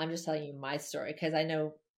 Yeah. I'm just telling you my story because I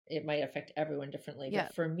know it might affect everyone differently. Yeah.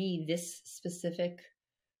 But for me, this specific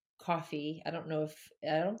coffee, I don't know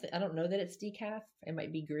that it's decaf. It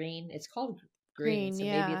might be green. It's called green, so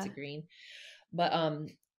maybe it's a green. But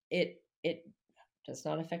it does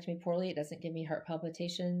not affect me poorly. It doesn't give me heart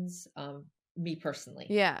palpitations. Me personally.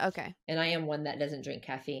 Yeah, okay. And I am one that doesn't drink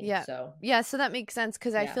caffeine. Yeah. So that makes sense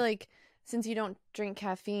because I feel like since you don't drink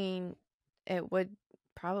caffeine, it would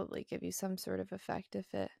probably give you some sort of effect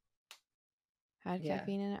if it had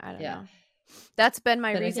caffeine in it. I don't know. That's been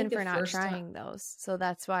my reason for not trying those. So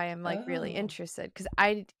that's why I'm like really interested because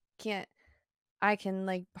I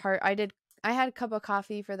had a cup of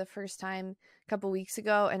coffee for the first time a couple weeks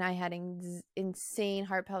ago and I had insane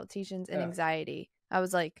heart palpitations and anxiety. I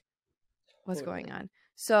was like, what's going on?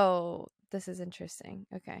 So this is interesting.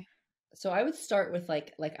 Okay. So I would start with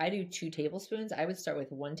like I do 2 tablespoons. I would start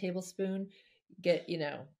with 1 tablespoon,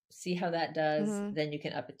 see how that does. Then you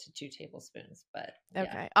can up it to 2 tablespoons. But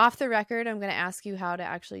okay. Off the record, I'm going to ask you how to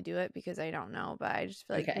actually do it because I don't know, but I just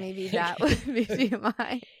feel like maybe that would be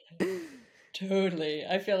TMI. Totally.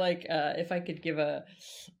 I feel like if I could give a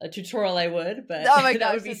tutorial, I would, but oh my gosh,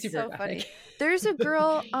 that would be super so funny. There's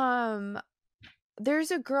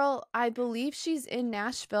a girl, I believe she's in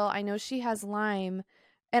Nashville. I know she has Lyme,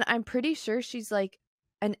 and I'm pretty sure she's like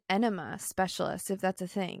an enema specialist, if that's a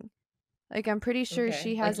thing. Like, I'm pretty sure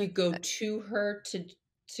she has. Like you go to her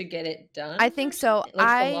to get it done? I think so.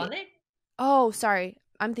 Like colonic? Oh, sorry.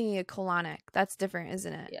 I'm thinking of colonic. That's different,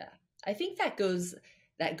 isn't it? Yeah. I think that goes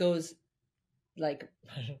like,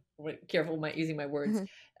 careful using my words.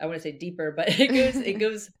 I want to say deeper, but it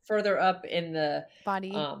goes further up in the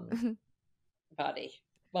body. Body.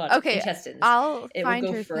 Okay. Intestines. It find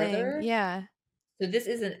will go her further. Thing. Yeah. So this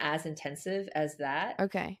isn't as intensive as that.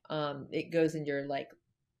 Okay. It goes in your like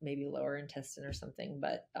maybe lower intestine or something,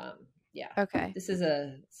 but Yeah. Okay. This is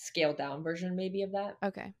a scaled down version maybe of that.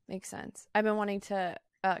 Okay. Makes sense. I've been wanting to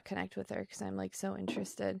connect with her because I'm like so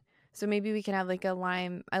interested. So maybe we can have like a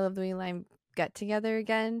I Love the Wee Lyme get together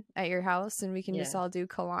again at your house and we can just all do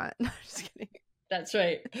Kalant. No, just kidding. That's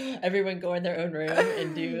right. Everyone go in their own room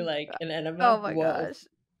and do like an enema. Oh my gosh.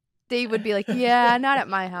 Dave would be like, yeah, not at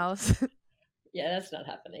my house. Yeah, that's not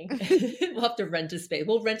happening. We'll have to rent a space.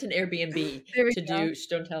 We'll rent an Airbnb to do.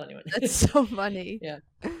 Don't tell anyone. That's so funny. Yeah.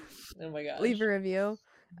 Oh my gosh. Leave a review.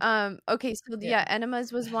 Okay, so yeah,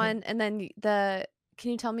 enemas was one, and then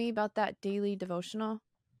can you tell me about that daily devotional?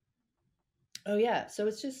 Oh yeah, so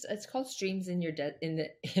it's called Streams in the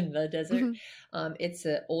Desert. It's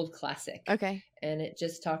an old classic. Okay. And it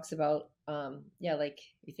just talks about like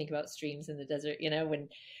you think about streams in the desert, you know,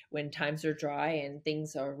 when times are dry and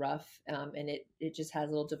things are rough, and it just has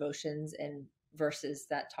little devotions and verses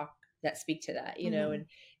that speak to that, you know, and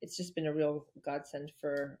it's just been a real godsend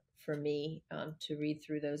for me to read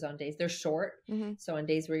through those on days. They're short, so on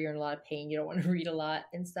days where you're in a lot of pain, you don't want to read a lot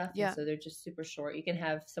and stuff. Yeah. And so they're just super short. You can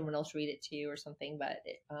have someone else read it to you or something, but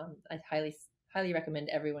I highly recommend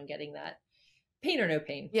everyone getting that. Pain or no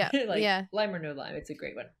pain. Yeah. Lyme or no Lyme. It's a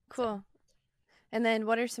great one. Cool. So. And then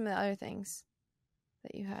what are some of the other things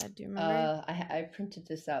that you had? Do you remember? I printed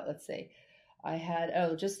this out. Let's see. I had,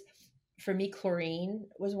 just for me, chlorine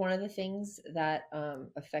was one of the things that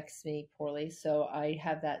affects me poorly. So I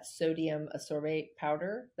have that sodium ascorbate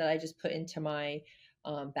powder that I just put into my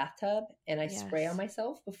bathtub and I spray on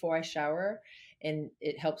myself before I shower, and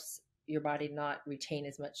it helps your body not retain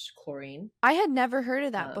as much chlorine. I had never heard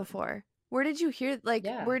of that before. Where did you hear,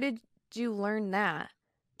 where did you learn that?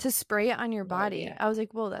 To spray it on your body? I was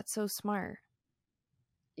like, whoa, that's so smart.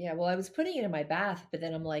 Yeah, well, I was putting it in my bath, but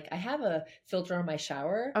then I'm like, I have a filter on my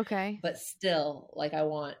shower. Okay. But still, like, I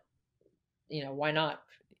want, why not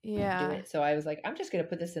do it? So I was like, I'm just going to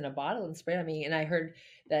put this in a bottle and spray it on me. And I heard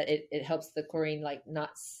that it helps the chlorine, like,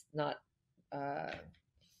 not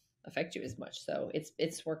affect you as much. So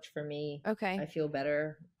it's worked for me. Okay. I feel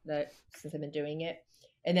better since I've been doing it.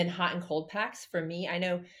 And then hot and cold packs for me, I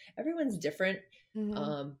know everyone's different.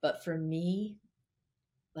 But for me,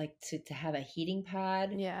 like to have a heating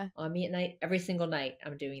pad on me at night, every single night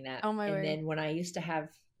I'm doing that. Oh my word. And then when I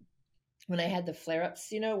had the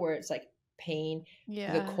flare-ups, where it's like pain,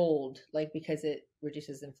 the cold, like because it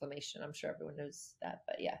reduces inflammation. I'm sure everyone knows that,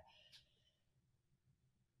 but yeah.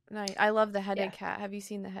 Nice. I love the headache hat. Have you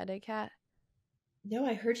seen the headache hat? No,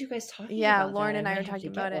 I heard you guys talking about Yeah, Lauren and I were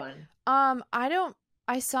talking about it.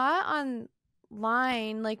 I saw it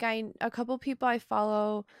online. Like a couple people I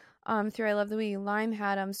follow through I Love the Wee Lyme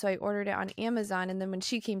had them, so I ordered it on Amazon, and then when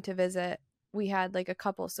she came to visit, we had like a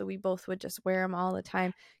couple, so we both would just wear them all the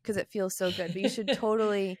time because it feels so good. But you should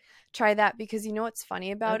totally try that, because you know what's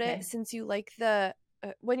funny about it? Since you like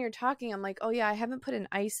when you're talking, I'm like, oh yeah, I haven't put in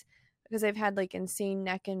ice because I've had like insane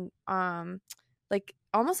neck and like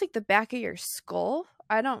almost like the back of your skull.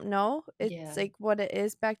 I don't know. It's like what it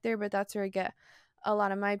is back there, but that's where I get a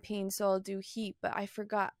lot of my pain. So I'll do heat, but I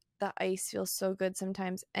forgot the ice feels so good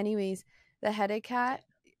sometimes. Anyways, the headache hat,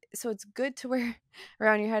 so it's good to wear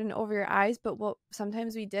around your head and over your eyes, but what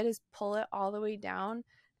sometimes we did is pull it all the way down,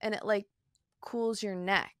 and it like cools your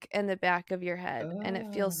neck and the back of your head, and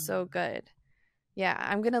it feels so good. Yeah,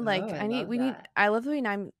 I'm gonna I Love the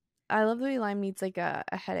Wee Lyme needs like a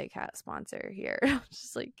headache hat sponsor here.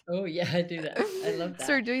 Just like, oh yeah, I do that. I love that.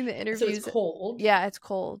 Start doing the interviews. So it's cold. Yeah, it's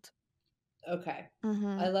cold. Okay.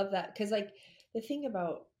 I love that, because like the thing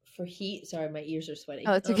about for heat, sorry, my ears are sweating.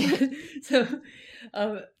 Oh, it's okay. So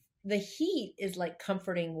the heat is like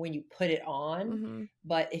comforting when you put it on,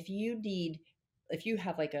 but if you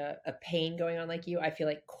have like a pain going on like you, I feel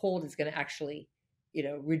like cold is going to actually,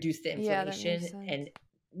 reduce the inflammation and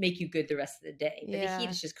make you good the rest of the day. But the heat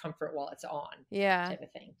is just comfort while it's on, type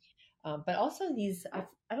of thing. But also these,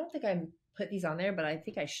 I don't think I put these on there, but I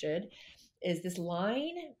think I should, is this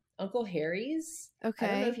line, Uncle Harry's. Okay. I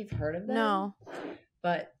don't know if you've heard of them. No.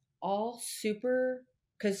 But all super,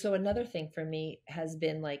 so another thing for me has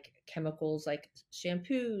been like chemicals, like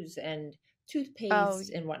shampoos and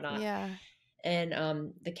toothpaste and whatnot. Yeah.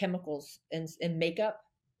 And the chemicals and makeup.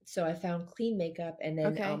 So I found clean makeup, and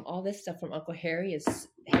then all this stuff from Uncle Harry's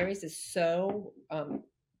is so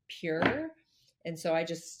pure. And so I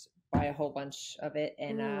just buy a whole bunch of it,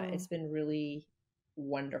 and it's been really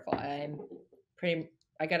wonderful. I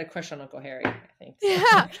got a crush on Uncle Harry, I think. So.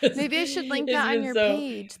 Yeah, maybe I should link that on your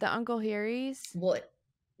page, the Uncle Harry's. Well,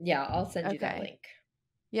 yeah, I'll send you that link.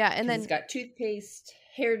 Yeah, and then it's got toothpaste,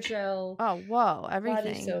 hair gel. Oh, whoa,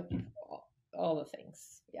 everything. Body soap, all the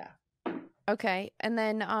things. Yeah. Okay, and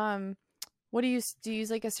then what do you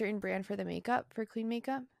use like a certain brand for the makeup, for clean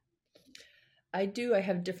makeup? I do. I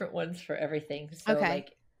have different ones for everything. So Okay.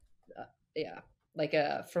 like, yeah, like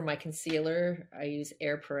for my concealer, I use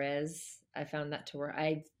Air Perez. I found that to where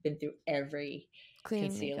I've been through every Clean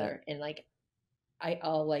concealer, makeup. and like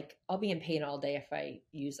I'll be in pain all day if I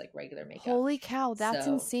use like regular makeup. Holy cow, that's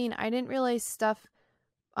So insane. I didn't realize stuff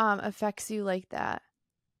affects you like that.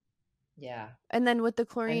 yeah. And then with the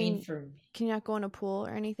chlorine, I mean, can you not go in a pool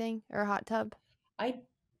or anything, or a hot tub?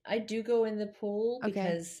 I do go in the pool Okay.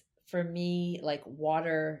 because for me, like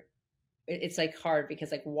water, it's like hard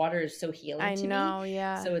because like water is so healing to know, me.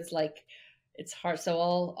 yeah. So it's like it's hard. So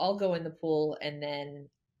I'll go in the pool and then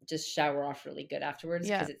just shower off really good afterwards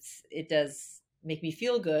because it does make me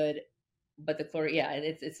feel good. But the chlorine, yeah,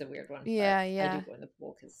 it's a weird one. Yeah, but yeah. I do go in the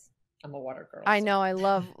pool because I'm a water girl. I know. I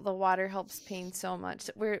love the water. Helps pain so much.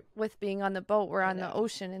 We're with being on the boat. We're on the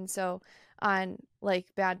ocean, and so on like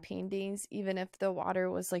bad pain days, even if the water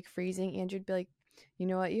was like freezing, Andrew'd be like, "You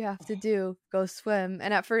know what you have to do? Go swim."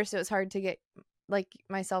 And at first, it was hard to get like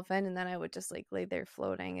myself in, and then I would just like lay there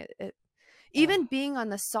floating. Even being on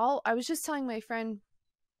the salt. I was just telling my friend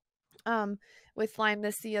with Lyme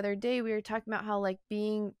this the other day, we were talking about how like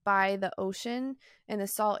being by the ocean and the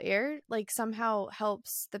salt air like somehow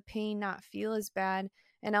helps the pain not feel as bad.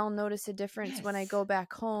 And I'll notice a difference when I go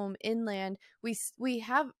back home inland. We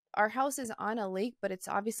have our house is on a lake, but it's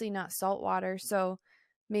obviously not salt water, so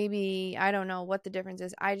maybe I don't know what the difference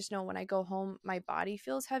is. I just know when I go home my body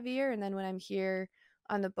feels heavier, and then when I'm here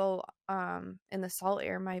on the boat in the salt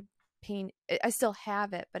air, my pain, I still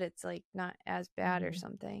have it, but it's like not as bad or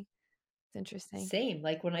something. It's interesting. Same.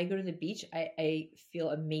 Like when I go to the beach, I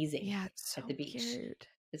feel amazing. Yeah, it's so at the beach. weird.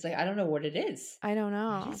 It's like I don't know what it is. I don't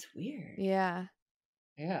know. It's weird. Yeah.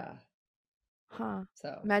 Yeah. Huh.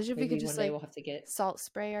 So imagine if we could just like we'll have to get salt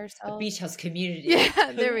spray ourselves. A beach house community.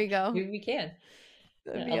 Yeah, there we go. Maybe we can.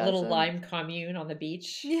 That'd A be little awesome. Lyme commune on the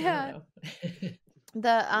beach. Yeah.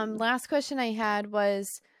 The last question I had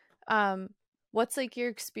was what's like your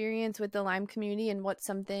experience with the Lyme community, and what's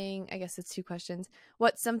something, I guess it's two questions,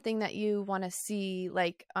 what's something that you want to see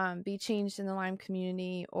like be changed in the Lyme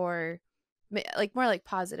community, or like more like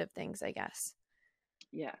positive things, I guess.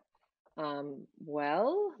 Yeah.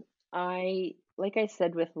 Well, like I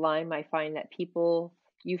said with Lyme, I find that people,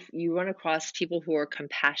 you run across people who are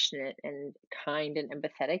compassionate and kind and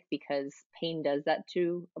empathetic, because pain does that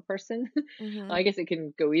to a person. I guess it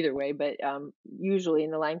can go either way, but usually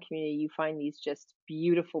in the Lyme community, you find these just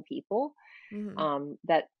beautiful people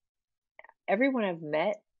that everyone I've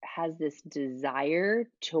met has this desire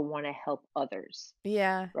to want to help others.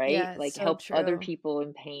 Yeah. Right? Yeah, Like so help other true. people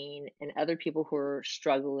in pain and other people who are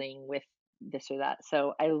struggling with this or that.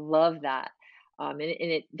 So I love that. And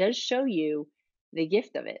it does show you the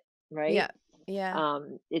gift of it, right? Yeah. Yeah.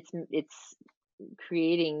 It's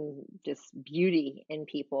creating just beauty in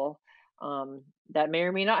people that may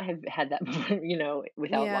or may not have had that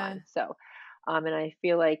without Lyme. So and I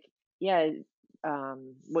feel like, yeah,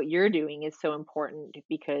 what you're doing is so important,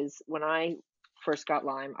 because when I first got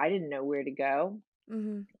Lyme, I didn't know where to go.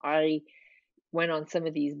 I went on some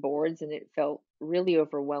of these boards and it felt really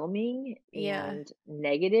overwhelming and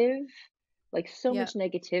negative, like so much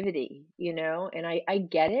negativity, and I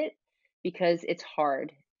get it, because it's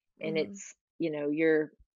hard and it's, you're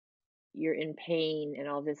in pain and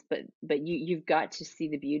all this, but you've got to see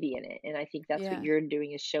the beauty in it. And I think that's what you're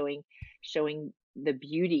doing, is showing the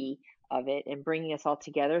beauty of it and bringing us all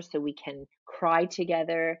together so we can cry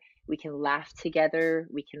together, we can laugh together,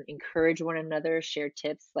 we can encourage one another, share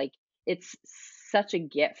tips. Like, it's such a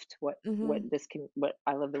gift what I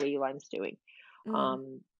Love the Way You Lyme's doing.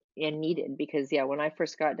 And needed, because when I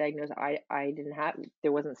first got diagnosed, I didn't have,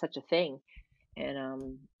 there wasn't such a thing.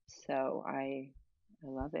 And so I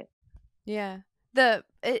love it. Yeah.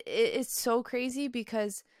 It's so crazy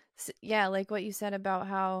because like what you said about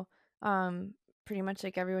how pretty much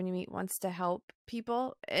like everyone you meet wants to help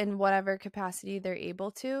people in whatever capacity they're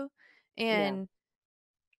able to. And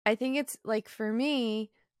I think it's like, for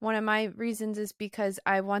me, one of my reasons is because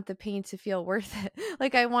I want the pain to feel worth it.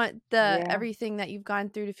 Like, I want everything that you've gone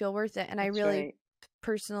through to feel worth it. And I really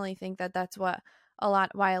personally think that that's why a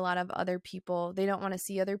lot of other people, they don't want to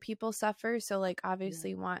see other people suffer. So like,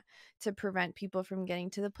 obviously want to prevent people from getting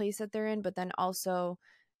to the place that they're in. But then also,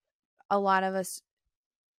 a lot of us,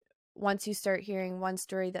 once you start hearing one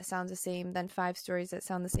story that sounds the same, then 5 stories that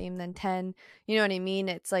sound the same, then 10, you know what I mean?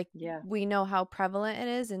 It's like, we know how prevalent it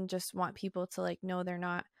is, and just want people to like know they're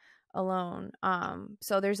not alone.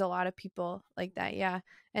 So there's a lot of people like that. Yeah.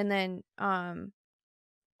 And then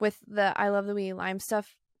with the I Love the Way You Lyme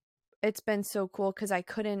stuff, it's been so cool, because I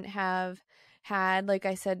couldn't have had, like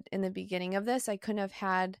I said in the beginning of this, I couldn't have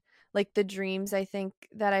had like the dreams I think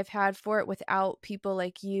that I've had for it without people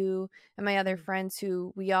like you and my other friends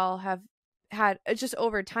who we all have had just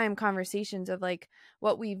over time conversations of like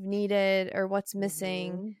what we've needed or what's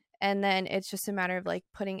missing. And then it's just a matter of like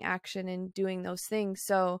putting action and doing those things.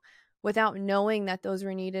 So without knowing that those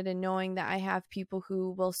were needed and knowing that I have people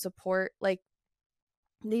who will support like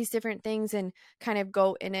these different things and kind of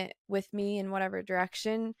go in it with me in whatever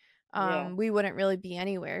direction, we wouldn't really be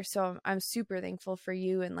anywhere. So I'm super thankful for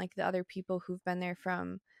you and like the other people who've been there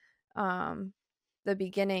from the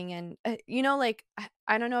beginning. And you know, like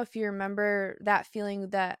I don't know if you remember that feeling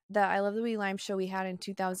that the I Love the Wee Lime show we had in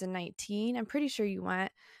 2019. I'm pretty sure you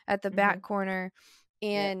went at the back corner,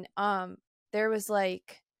 and there was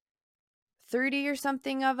like 30 or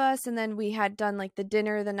something of us, and then we had done like the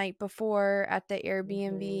dinner the night before at the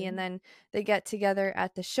Airbnb, and then they get together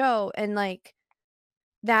at the show. And like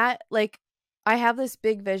that, like I have this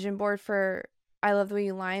big vision board for I Love the Way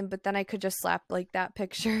You Lime, but then I could just slap like that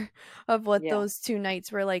picture of what those 2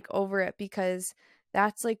 nights were like over it, because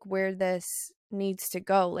that's like where this needs to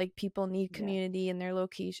go. Like people need community in their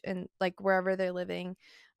location and like wherever they're living,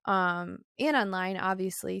 and online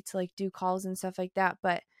obviously to like do calls and stuff like that.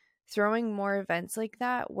 But throwing more events like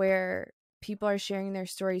that where people are sharing their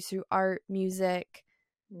stories through art, music,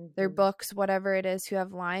 their books, whatever it is, who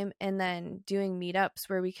have Lyme, and then doing meetups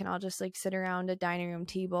where we can all just like sit around a dining room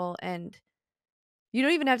table, and you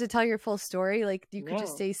don't even have to tell your full story. Like you could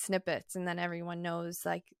just say snippets, and then everyone knows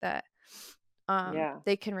like that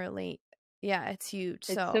they can relate. Yeah, it's huge.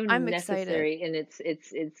 It's So so I'm excited. necessary, and it's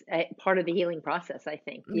a part of the healing process, I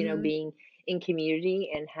think. You know, being in community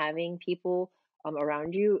and having people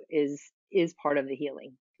around you is part of the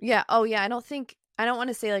healing. Yeah. Oh yeah. I don't want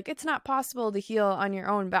to say like it's not possible to heal on your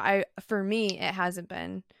own, but for me it hasn't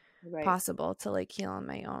been possible to like heal on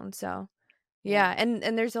my own. So yeah,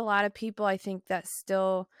 and there's a lot of people I think that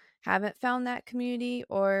still haven't found that community,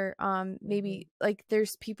 or maybe like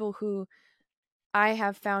there's people who I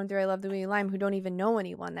have found through I Love the Way You Lime who don't even know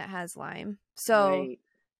anyone that has Lyme. So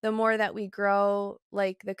the more that we grow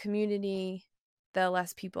like the community, the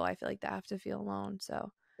less people I feel like that have to feel alone.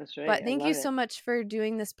 So that's right. But thank you so much for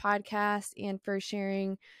doing this podcast and for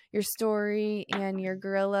sharing your story and your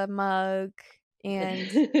gorilla mug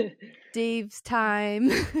and Dave's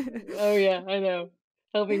time. Oh yeah, I know.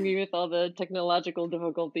 Helping me with all the technological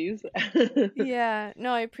difficulties. Yeah,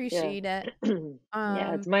 no, I appreciate it.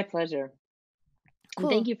 Yeah, it's my pleasure. Cool.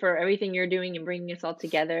 And thank you for everything you're doing and bringing us all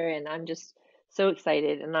together. And I'm just so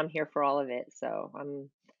excited, and I'm here for all of it. So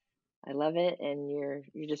I love it, and you're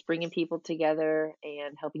just bringing people together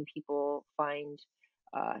and helping people find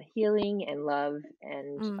healing and love,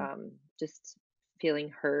 and just feeling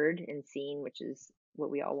heard and seen, which is what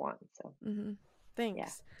we all want. So thanks. Yeah.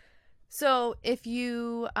 So if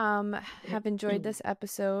you have enjoyed this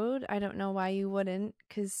episode, I don't know why you wouldn't,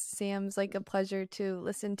 because Sam's like a pleasure to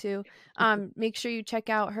listen to. Make sure you check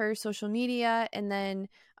out her social media, and then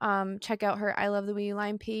check out her I Love the Way You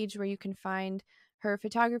Lime page, where you can find her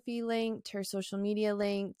photography linked, her social media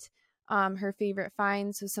linked, her favorite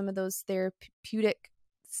finds, so some of those therapeutic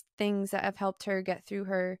things that have helped her get through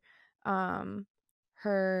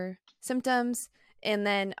her symptoms. And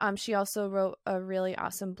then she also wrote a really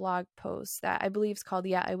awesome blog post that I believe is called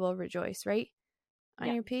I Will Rejoice, right?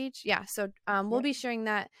 On your page. Yeah. So we'll be sharing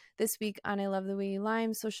that this week on I Love the Way You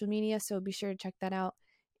Lime social media. So be sure to check that out.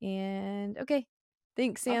 And okay.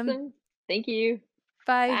 Thanks, Sam. Awesome. Thank you.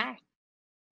 Bye. Bye.